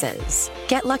prizes.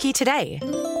 Get lucky today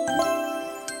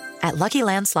at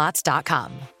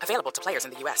LuckyLandSlots.com. Available to players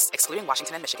in the U.S., excluding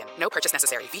Washington and Michigan. No purchase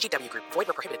necessary. VGW Group. Void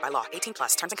where prohibited by law. 18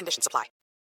 plus. Terms and conditions apply.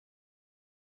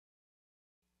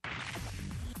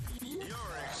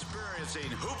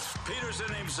 Experiencing Hoops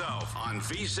Peterson himself on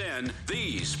VSiN,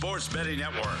 the Sports Betting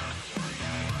Network.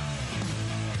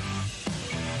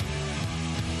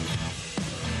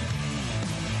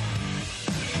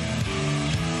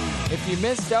 If you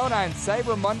missed out on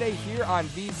Cyber Monday here on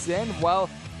VSiN, well,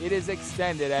 it is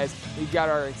extended as we've got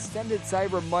our extended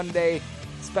Cyber Monday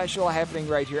special happening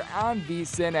right here on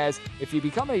VSiN. As if you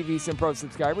become a VSiN Pro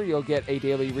subscriber, you'll get a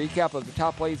daily recap of the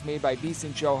top plays made by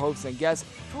VSiN show hosts and guests,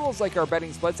 tools like our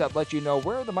betting splits that let you know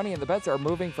where the money and the bets are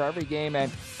moving for every game,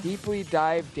 and deeply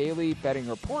dive daily betting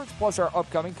reports, plus our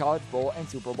upcoming College Bowl and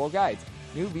Super Bowl guides.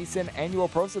 New VSiN annual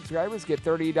Pro subscribers get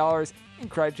 $30 in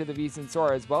credit to the VSiN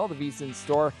store as well. The VSiN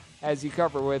store, as you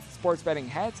cover with sports betting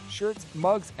hats, shirts,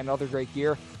 mugs, and other great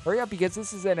gear. Hurry up because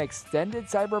this is an extended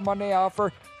Cyber Monday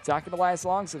offer. It's not going to last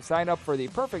long, so sign up for the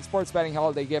perfect sports betting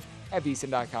holiday gift at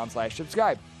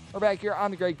VSiN.com/subscribe. We're back here on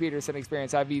the Greg Peterson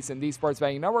Experience on VSiN, the Sports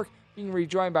Betting Network, being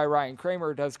rejoined by Ryan Kramer,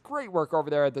 who does great work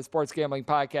over there at the Sports Gambling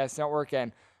Podcast Network.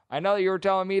 And I know you were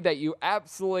telling me that you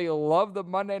absolutely love the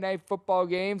Monday Night Football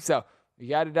game, so we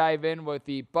got to dive in with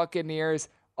the Buccaneers.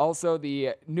 Also,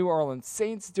 the New Orleans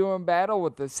Saints doing battle,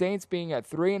 with the Saints being a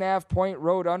 3.5-point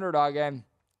road underdog. And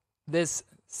this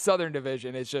Southern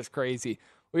Division is just crazy.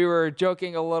 We were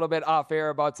joking a little bit off air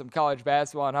about some college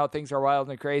basketball and how things are wild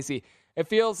and crazy. It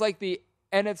feels like the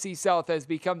NFC South has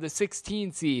become the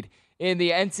 16 seed in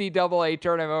the NCAA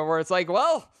tournament, where it's like,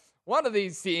 well, one of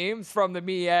these teams from the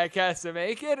MEAC has to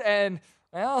make it. And,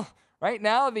 well, right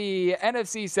now, the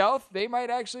NFC South, they might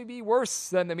actually be worse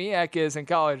than the MEAC is in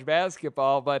college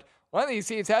basketball, but one of these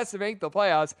teams has to make the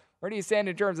playoffs. Where do you stand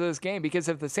in terms of this game? Because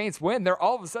if the Saints win, they're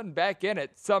all of a sudden back in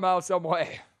it somehow, some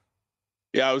way.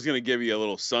 Yeah, I was going to give you a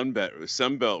little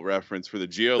Sunbelt reference for the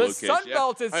geolocation. The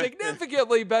Sunbelt is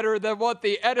significantly better than what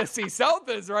the NFC South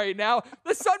is right now.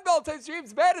 The Sunbelt has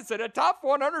James Madison, a top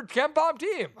 100 KenPom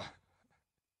team.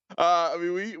 I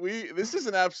mean, this is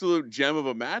an absolute gem of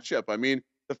a matchup. I mean,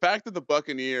 the fact that the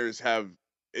Buccaneers have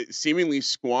seemingly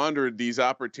squandered these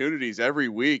opportunities every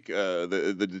week,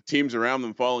 the teams around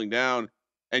them falling down,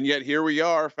 and yet here we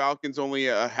are, Falcons only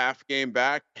a half game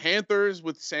back. Panthers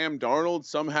with Sam Darnold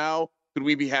somehow. Could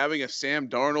we be having a Sam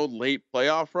Darnold late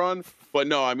playoff run? But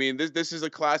no, I mean, this is a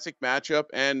classic matchup.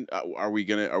 And are we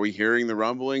hearing the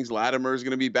rumblings? Latimer's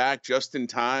going to be back just in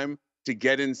time to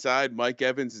get inside Mike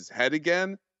Evans' head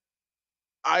again.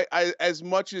 I as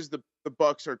much as the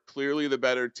Bucs are clearly the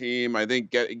better team, I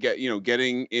think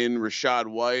getting in Rachaad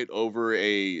White over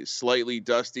a slightly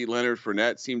dusty Leonard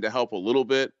Fournette seemed to help a little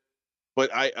bit. But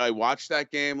I watched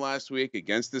that game last week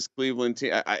against this Cleveland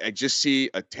team. I just see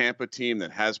a Tampa team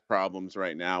that has problems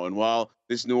right now. And while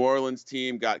this New Orleans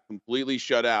team got completely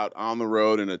shut out on the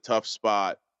road in a tough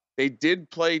spot, they did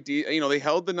play. They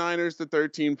held the Niners to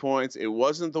 13 points. It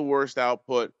wasn't the worst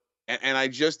output. And I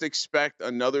just expect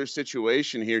another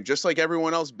situation here, just like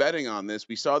everyone else betting on this.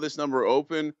 We saw this number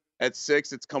open at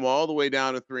 6. It's come all the way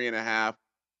down to 3.5.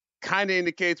 kind of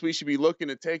indicates we should be looking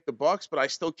to take the Bucks, but I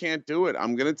still can't do it.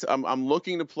 I'm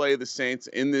looking to play the Saints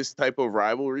in this type of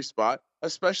rivalry spot,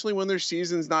 especially when their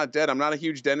season's not dead. I'm not a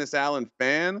huge Dennis Allen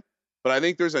fan, but I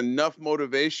think there's enough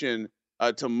motivation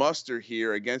to muster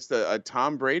here against a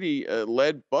Tom Brady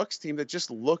led Bucks team that just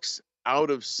looks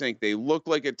out of sync. They look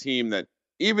like a team that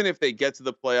even if they get to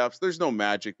the playoffs, there's no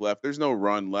magic left. There's no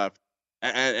run left.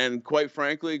 And quite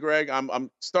frankly, Greg, I'm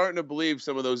starting to believe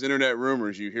some of those internet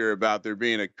rumors you hear about there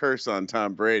being a curse on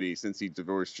Tom Brady since he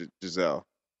divorced Giselle.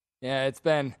 Yeah, it's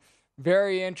been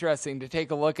very interesting to take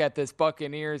a look at this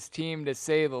Buccaneers team, to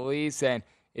say the least. And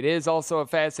it is also a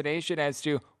fascination as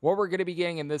to what we're going to be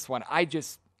getting in this one. I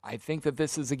think that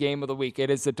this is a game of the week. It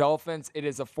is the Dolphins. It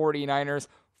is the 49ers.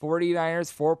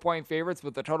 49ers, 4-point favorites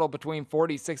with a total between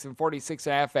 46 and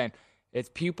 46.5. And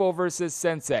it's pupil versus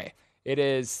sensei. It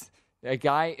is a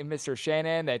guy in Mr.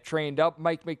 Shanahan that trained up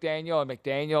Mike McDaniel. And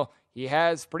McDaniel, he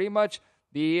has pretty much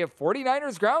the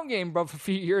 49ers ground game of a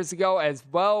few years ago, as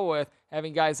well, with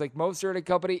having guys like Mostert and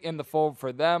company in the fold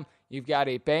for them. You've got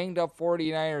a banged-up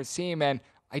 49ers team, and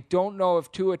I don't know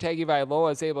if Tua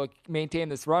Tagovailoa is able to maintain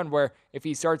this run where if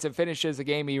he starts and finishes a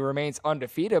game, he remains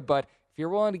undefeated. But if you're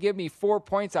willing to give me 4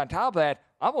 points on top of that,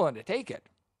 I'm willing to take it.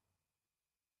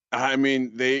 I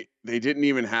mean, they didn't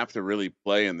even have to really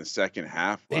play in the second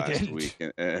half last week,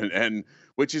 and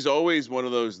which is always one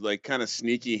of those like kind of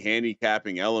sneaky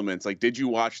handicapping elements. Like, did you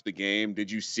watch the game? Did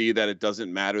you see that it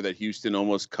doesn't matter that Houston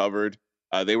almost covered?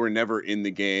 They were never in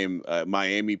the game.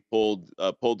 Miami pulled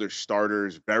their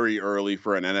starters very early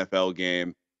for an NFL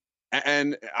game.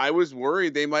 And I was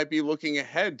worried they might be looking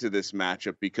ahead to this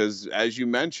matchup because, as you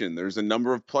mentioned, there's a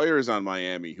number of players on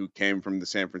Miami who came from the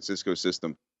San Francisco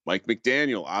system. Mike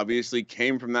McDaniel obviously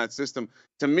came from that system.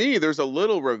 To me, there's a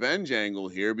little revenge angle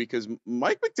here because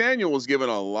Mike McDaniel was given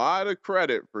a lot of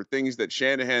credit for things that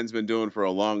Shanahan's been doing for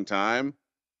a long time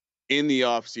in the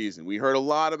offseason. We heard a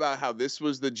lot about how this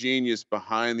was the genius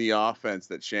behind the offense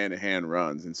that Shanahan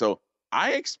runs. And so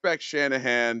I expect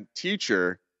Shanahan,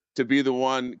 teacher, to be the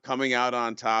one coming out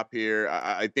on top here.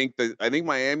 I think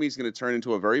Miami's going to turn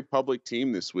into a very public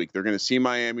team this week. They're going to see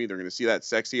Miami. They're going to see that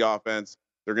sexy offense.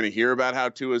 They're going to hear about how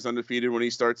Tua is undefeated when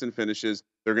he starts and finishes.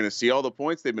 They're going to see all the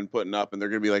points they've been putting up, and they're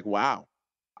going to be like, wow,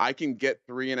 I can get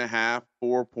 3.5,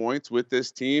 4 points with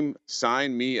this team.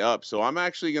 Sign me up. So I'm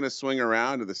actually going to swing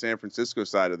around to the San Francisco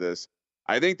side of this.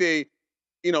 I think they,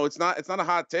 it's not a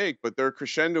hot take, but they're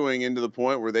crescendoing into the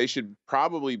point where they should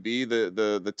probably be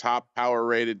the top power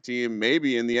rated team,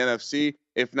 maybe in the NFC,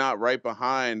 if not right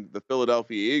behind the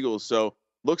Philadelphia Eagles. So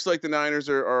looks like the Niners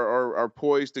are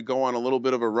poised to go on a little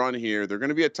bit of a run here. They're going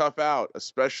to be a tough out,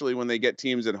 especially when they get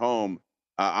teams at home.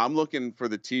 I'm looking for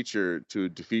the teacher to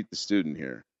defeat the student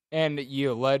here. And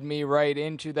you led me right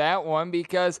into that one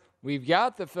because we've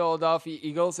got the Philadelphia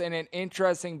Eagles in an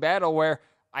interesting battle where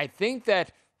I think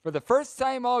that for the first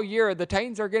time all year, the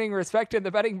Titans are getting respect in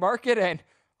the betting market, and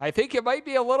I think it might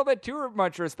be a little bit too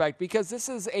much respect because this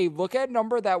is a look-at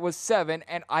number that was 7,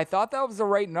 and I thought that was the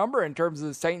right number in terms of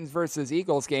the Titans versus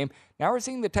Eagles game. Now we're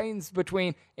seeing the Titans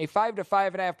between a 5 to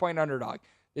 5.5 point underdog.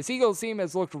 This Eagles team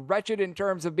has looked wretched in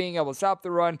terms of being able to stop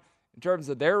the run. In terms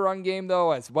of their run game,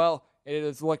 though, as well, it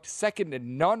has looked second to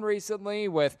none recently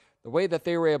with the way that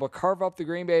they were able to carve up the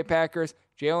Green Bay Packers.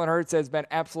 Jalen Hurts has been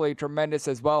absolutely tremendous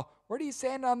as well. Where do you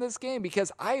stand on this game?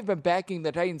 Because I have been backing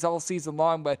the Titans all season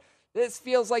long, but this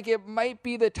feels like it might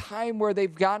be the time where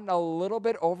they've gotten a little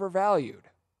bit overvalued.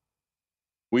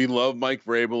 We love Mike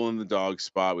Vrabel in the dog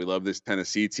spot. We love this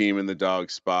Tennessee team in the dog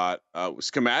spot.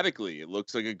 Schematically, it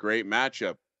looks like a great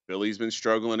matchup. Philly's been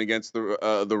struggling against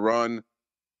the run.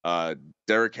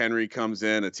 Derrick Henry comes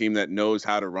in, a team that knows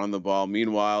how to run the ball.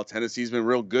 Meanwhile, Tennessee's been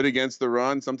real good against the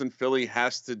run, something Philly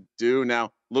has to do. Now,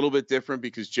 a little bit different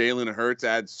because Jalen Hurts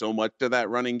adds so much to that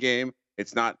running game.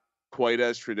 It's not quite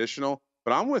as traditional.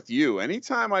 But I'm with you.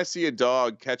 Anytime I see a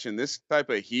dog catching this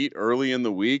type of heat early in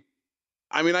the week,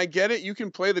 I mean, I get it. You can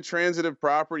play the transitive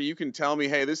property. You can tell me,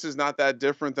 hey, this is not that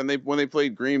different than when they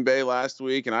played Green Bay last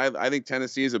week. And I think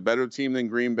Tennessee is a better team than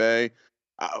Green Bay.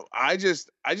 I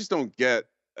just don't get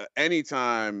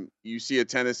anytime you see a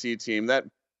Tennessee team that,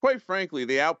 quite frankly,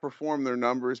 they outperform their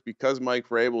numbers because Mike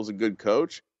Vrabel is a good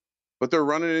coach. But they're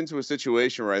running into a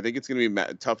situation where I think it's going to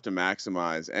be tough to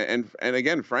maximize. And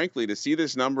again, frankly, to see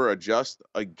this number adjust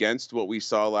against what we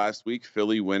saw last week,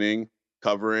 Philly winning,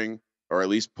 covering, or at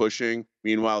least pushing,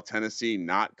 meanwhile, Tennessee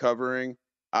not covering,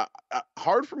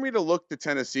 hard for me to look to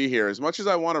Tennessee here. As much as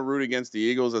I want to root against the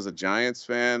Eagles as a Giants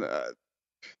fan,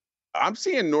 I'm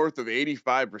seeing north of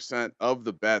 85% of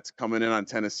the bets coming in on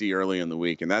Tennessee early in the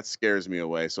week, and that scares me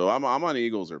away. So I'm on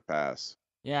Eagles or pass.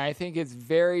 Yeah, I think it's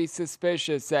very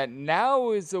suspicious that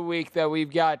now is the week that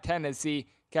we've got Tennessee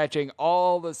catching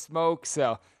all the smoke.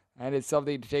 So that is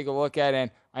something to take a look at. And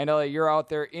I know that you're out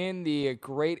there in the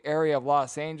great area of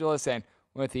Los Angeles, and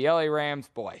with the LA Rams,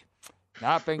 boy,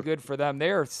 not been good for them.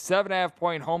 They're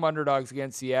 7.5-point home underdogs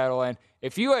against Seattle. And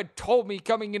if you had told me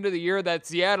coming into the year that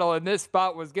Seattle in this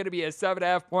spot was going to be a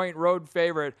 7.5-point road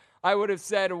favorite, I would have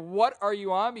said, what are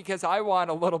you on? Because I want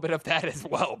a little bit of that as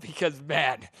well. Because,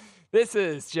 man, this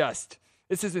is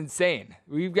insane.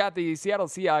 We've got the Seattle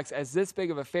Seahawks as this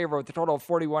big of a favorite with a total of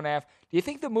 41.5. Do you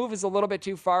think the move is a little bit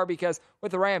too far? Because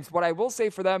with the Rams, what I will say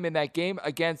for them in that game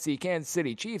against the Kansas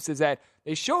City Chiefs is that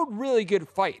they showed really good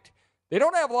fight. They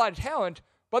don't have a lot of talent,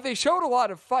 but they showed a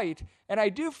lot of fight. And I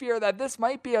do fear that this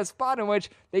might be a spot in which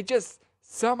they just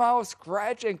somehow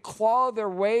scratch and claw their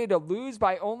way to lose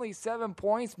by only 7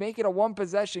 points, make it a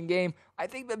one-possession game. I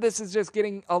think that this is just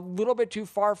getting a little bit too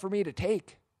far for me to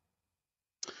take.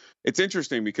 It's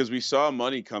interesting because we saw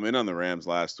money come in on the Rams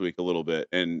last week a little bit.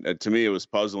 And to me, it was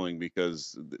puzzling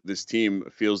because this team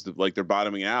feels like they're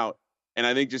bottoming out. And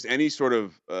I think just any sort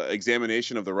of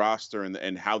examination of the roster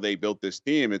and how they built this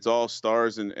team, it's all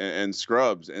stars and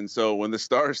scrubs. And so when the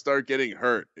stars start getting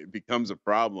hurt, it becomes a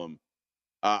problem.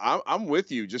 I'm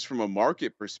with you just from a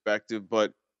market perspective,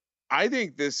 but I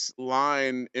think this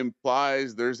line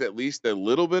implies there's at least a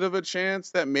little bit of a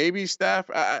chance that maybe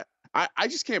Stafford. I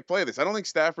just can't play this. I don't think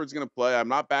Stafford's going to play. I'm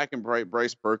not backing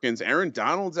Bryce Perkins. Aaron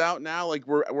Donald's out now. Like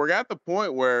we're at the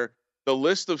point where the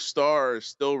list of stars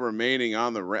still remaining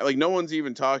on the Rams. Like no one's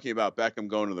even talking about Beckham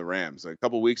going to the Rams. Like, a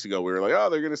couple weeks ago, we were like, oh,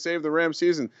 they're going to save the Rams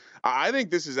season. I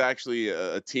think this is actually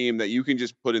a team that you can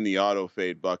just put in the auto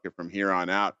fade bucket from here on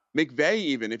out. McVay,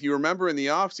 even if you remember in the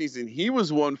offseason, he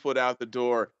was 1 foot out the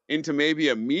door into maybe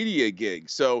a media gig.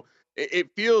 So it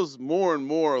feels more and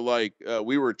more like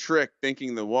we were tricked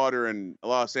thinking the water in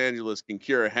Los Angeles can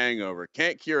cure a hangover.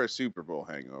 Can't cure a Super Bowl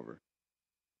hangover.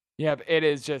 Yep, it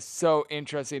is just so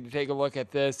interesting to take a look at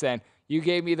this. And you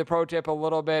gave me the pro tip a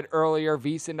little bit earlier,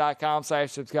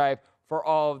 vsin.com/subscribe for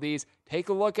all of these. Take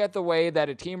a look at the way that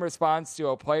a team responds to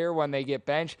a player when they get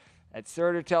benched. That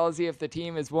sort of tells you if the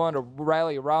team is willing to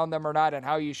rally around them or not and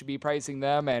how you should be pricing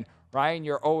them. And Ryan,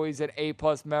 you're always an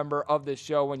A-plus member of the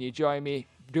show when you join me.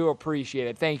 Do appreciate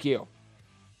it. Thank you.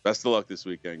 Best of luck this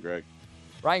weekend, Greg.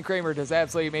 Ryan Kramer does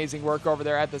absolutely amazing work over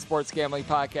there at the Sports Gambling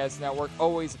Podcast Network.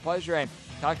 Always a pleasure. And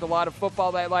talked a lot of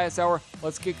football that last hour.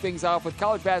 Let's kick things off with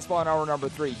college basketball in hour number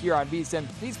 3 here on VSiN,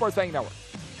 the Sports Betting Network.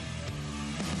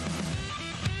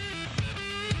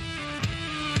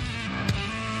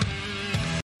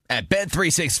 At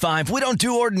Bet365, we don't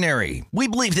do ordinary. We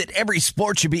believe that every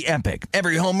sport should be epic.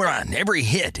 Every home run, every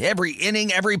hit, every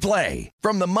inning, every play.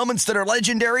 From the moments that are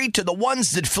legendary to the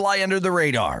ones that fly under the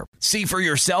radar. See for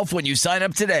yourself when you sign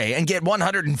up today and get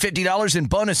 $150 in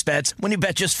bonus bets when you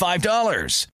bet just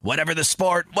 $5. Whatever the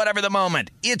sport, whatever the moment,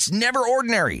 it's never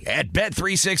ordinary at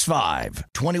Bet365.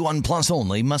 21 plus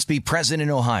only. Must be present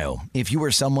in Ohio. If you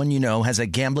or someone you know has a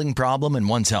gambling problem and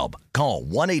wants help, call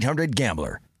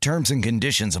 1-800-GAMBLER. Terms and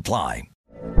conditions apply.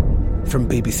 From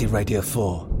BBC Radio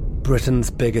 4,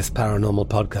 Britain's biggest paranormal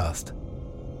podcast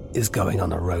is going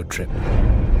on a road trip.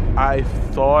 I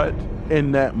thought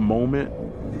in that moment,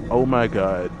 oh my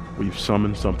God, we've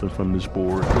summoned something from this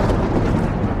board.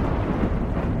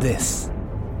 This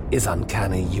is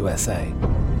Uncanny USA.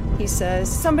 He says,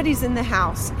 somebody's in the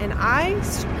house, and I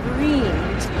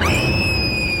screamed.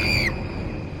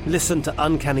 Listen to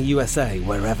Uncanny USA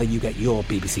wherever you get your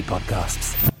BBC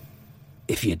podcasts,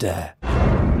 if you dare.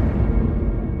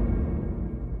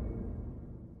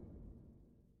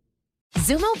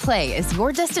 Xumo Play is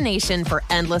your destination for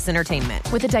endless entertainment.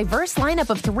 With a diverse lineup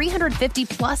of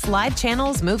 350-plus live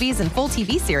channels, movies, and full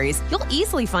TV series, you'll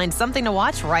easily find something to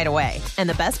watch right away. And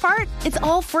the best part? It's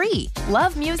all free.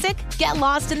 Love music? Get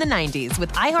lost in the 90s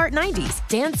with iHeart 90s,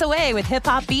 dance away with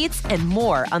hip-hop beats, and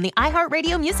more on the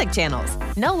iHeartRadio music channels.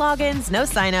 No logins, no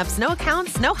signups, no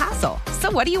accounts, no hassle. So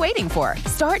what are you waiting for?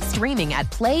 Start streaming at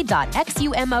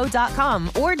play.xumo.com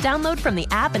or download from the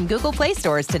app and Google Play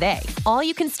stores today. All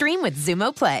you can stream with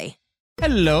Xumo Play.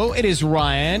 Hello, it is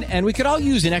Ryan, and we could all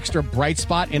use an extra bright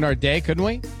spot in our day, couldn't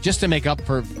we? Just to make up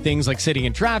for things like sitting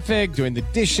in traffic, doing the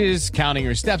dishes, counting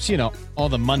your steps, you know, all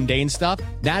the mundane stuff.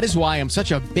 That is why I'm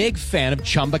such a big fan of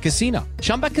Chumba Casino.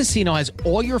 Chumba Casino has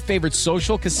all your favorite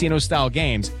social casino-style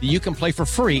games that you can play for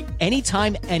free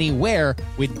anytime, anywhere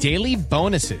with daily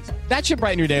bonuses. That should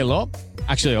brighten your day a little.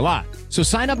 Actually, a lot. So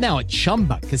sign up now at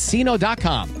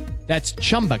ChumbaCasino.com. That's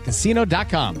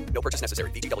ChumbaCasino.com. No purchase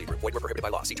necessary. VGW Group. Void where prohibited by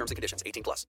law. See terms and conditions. 18+.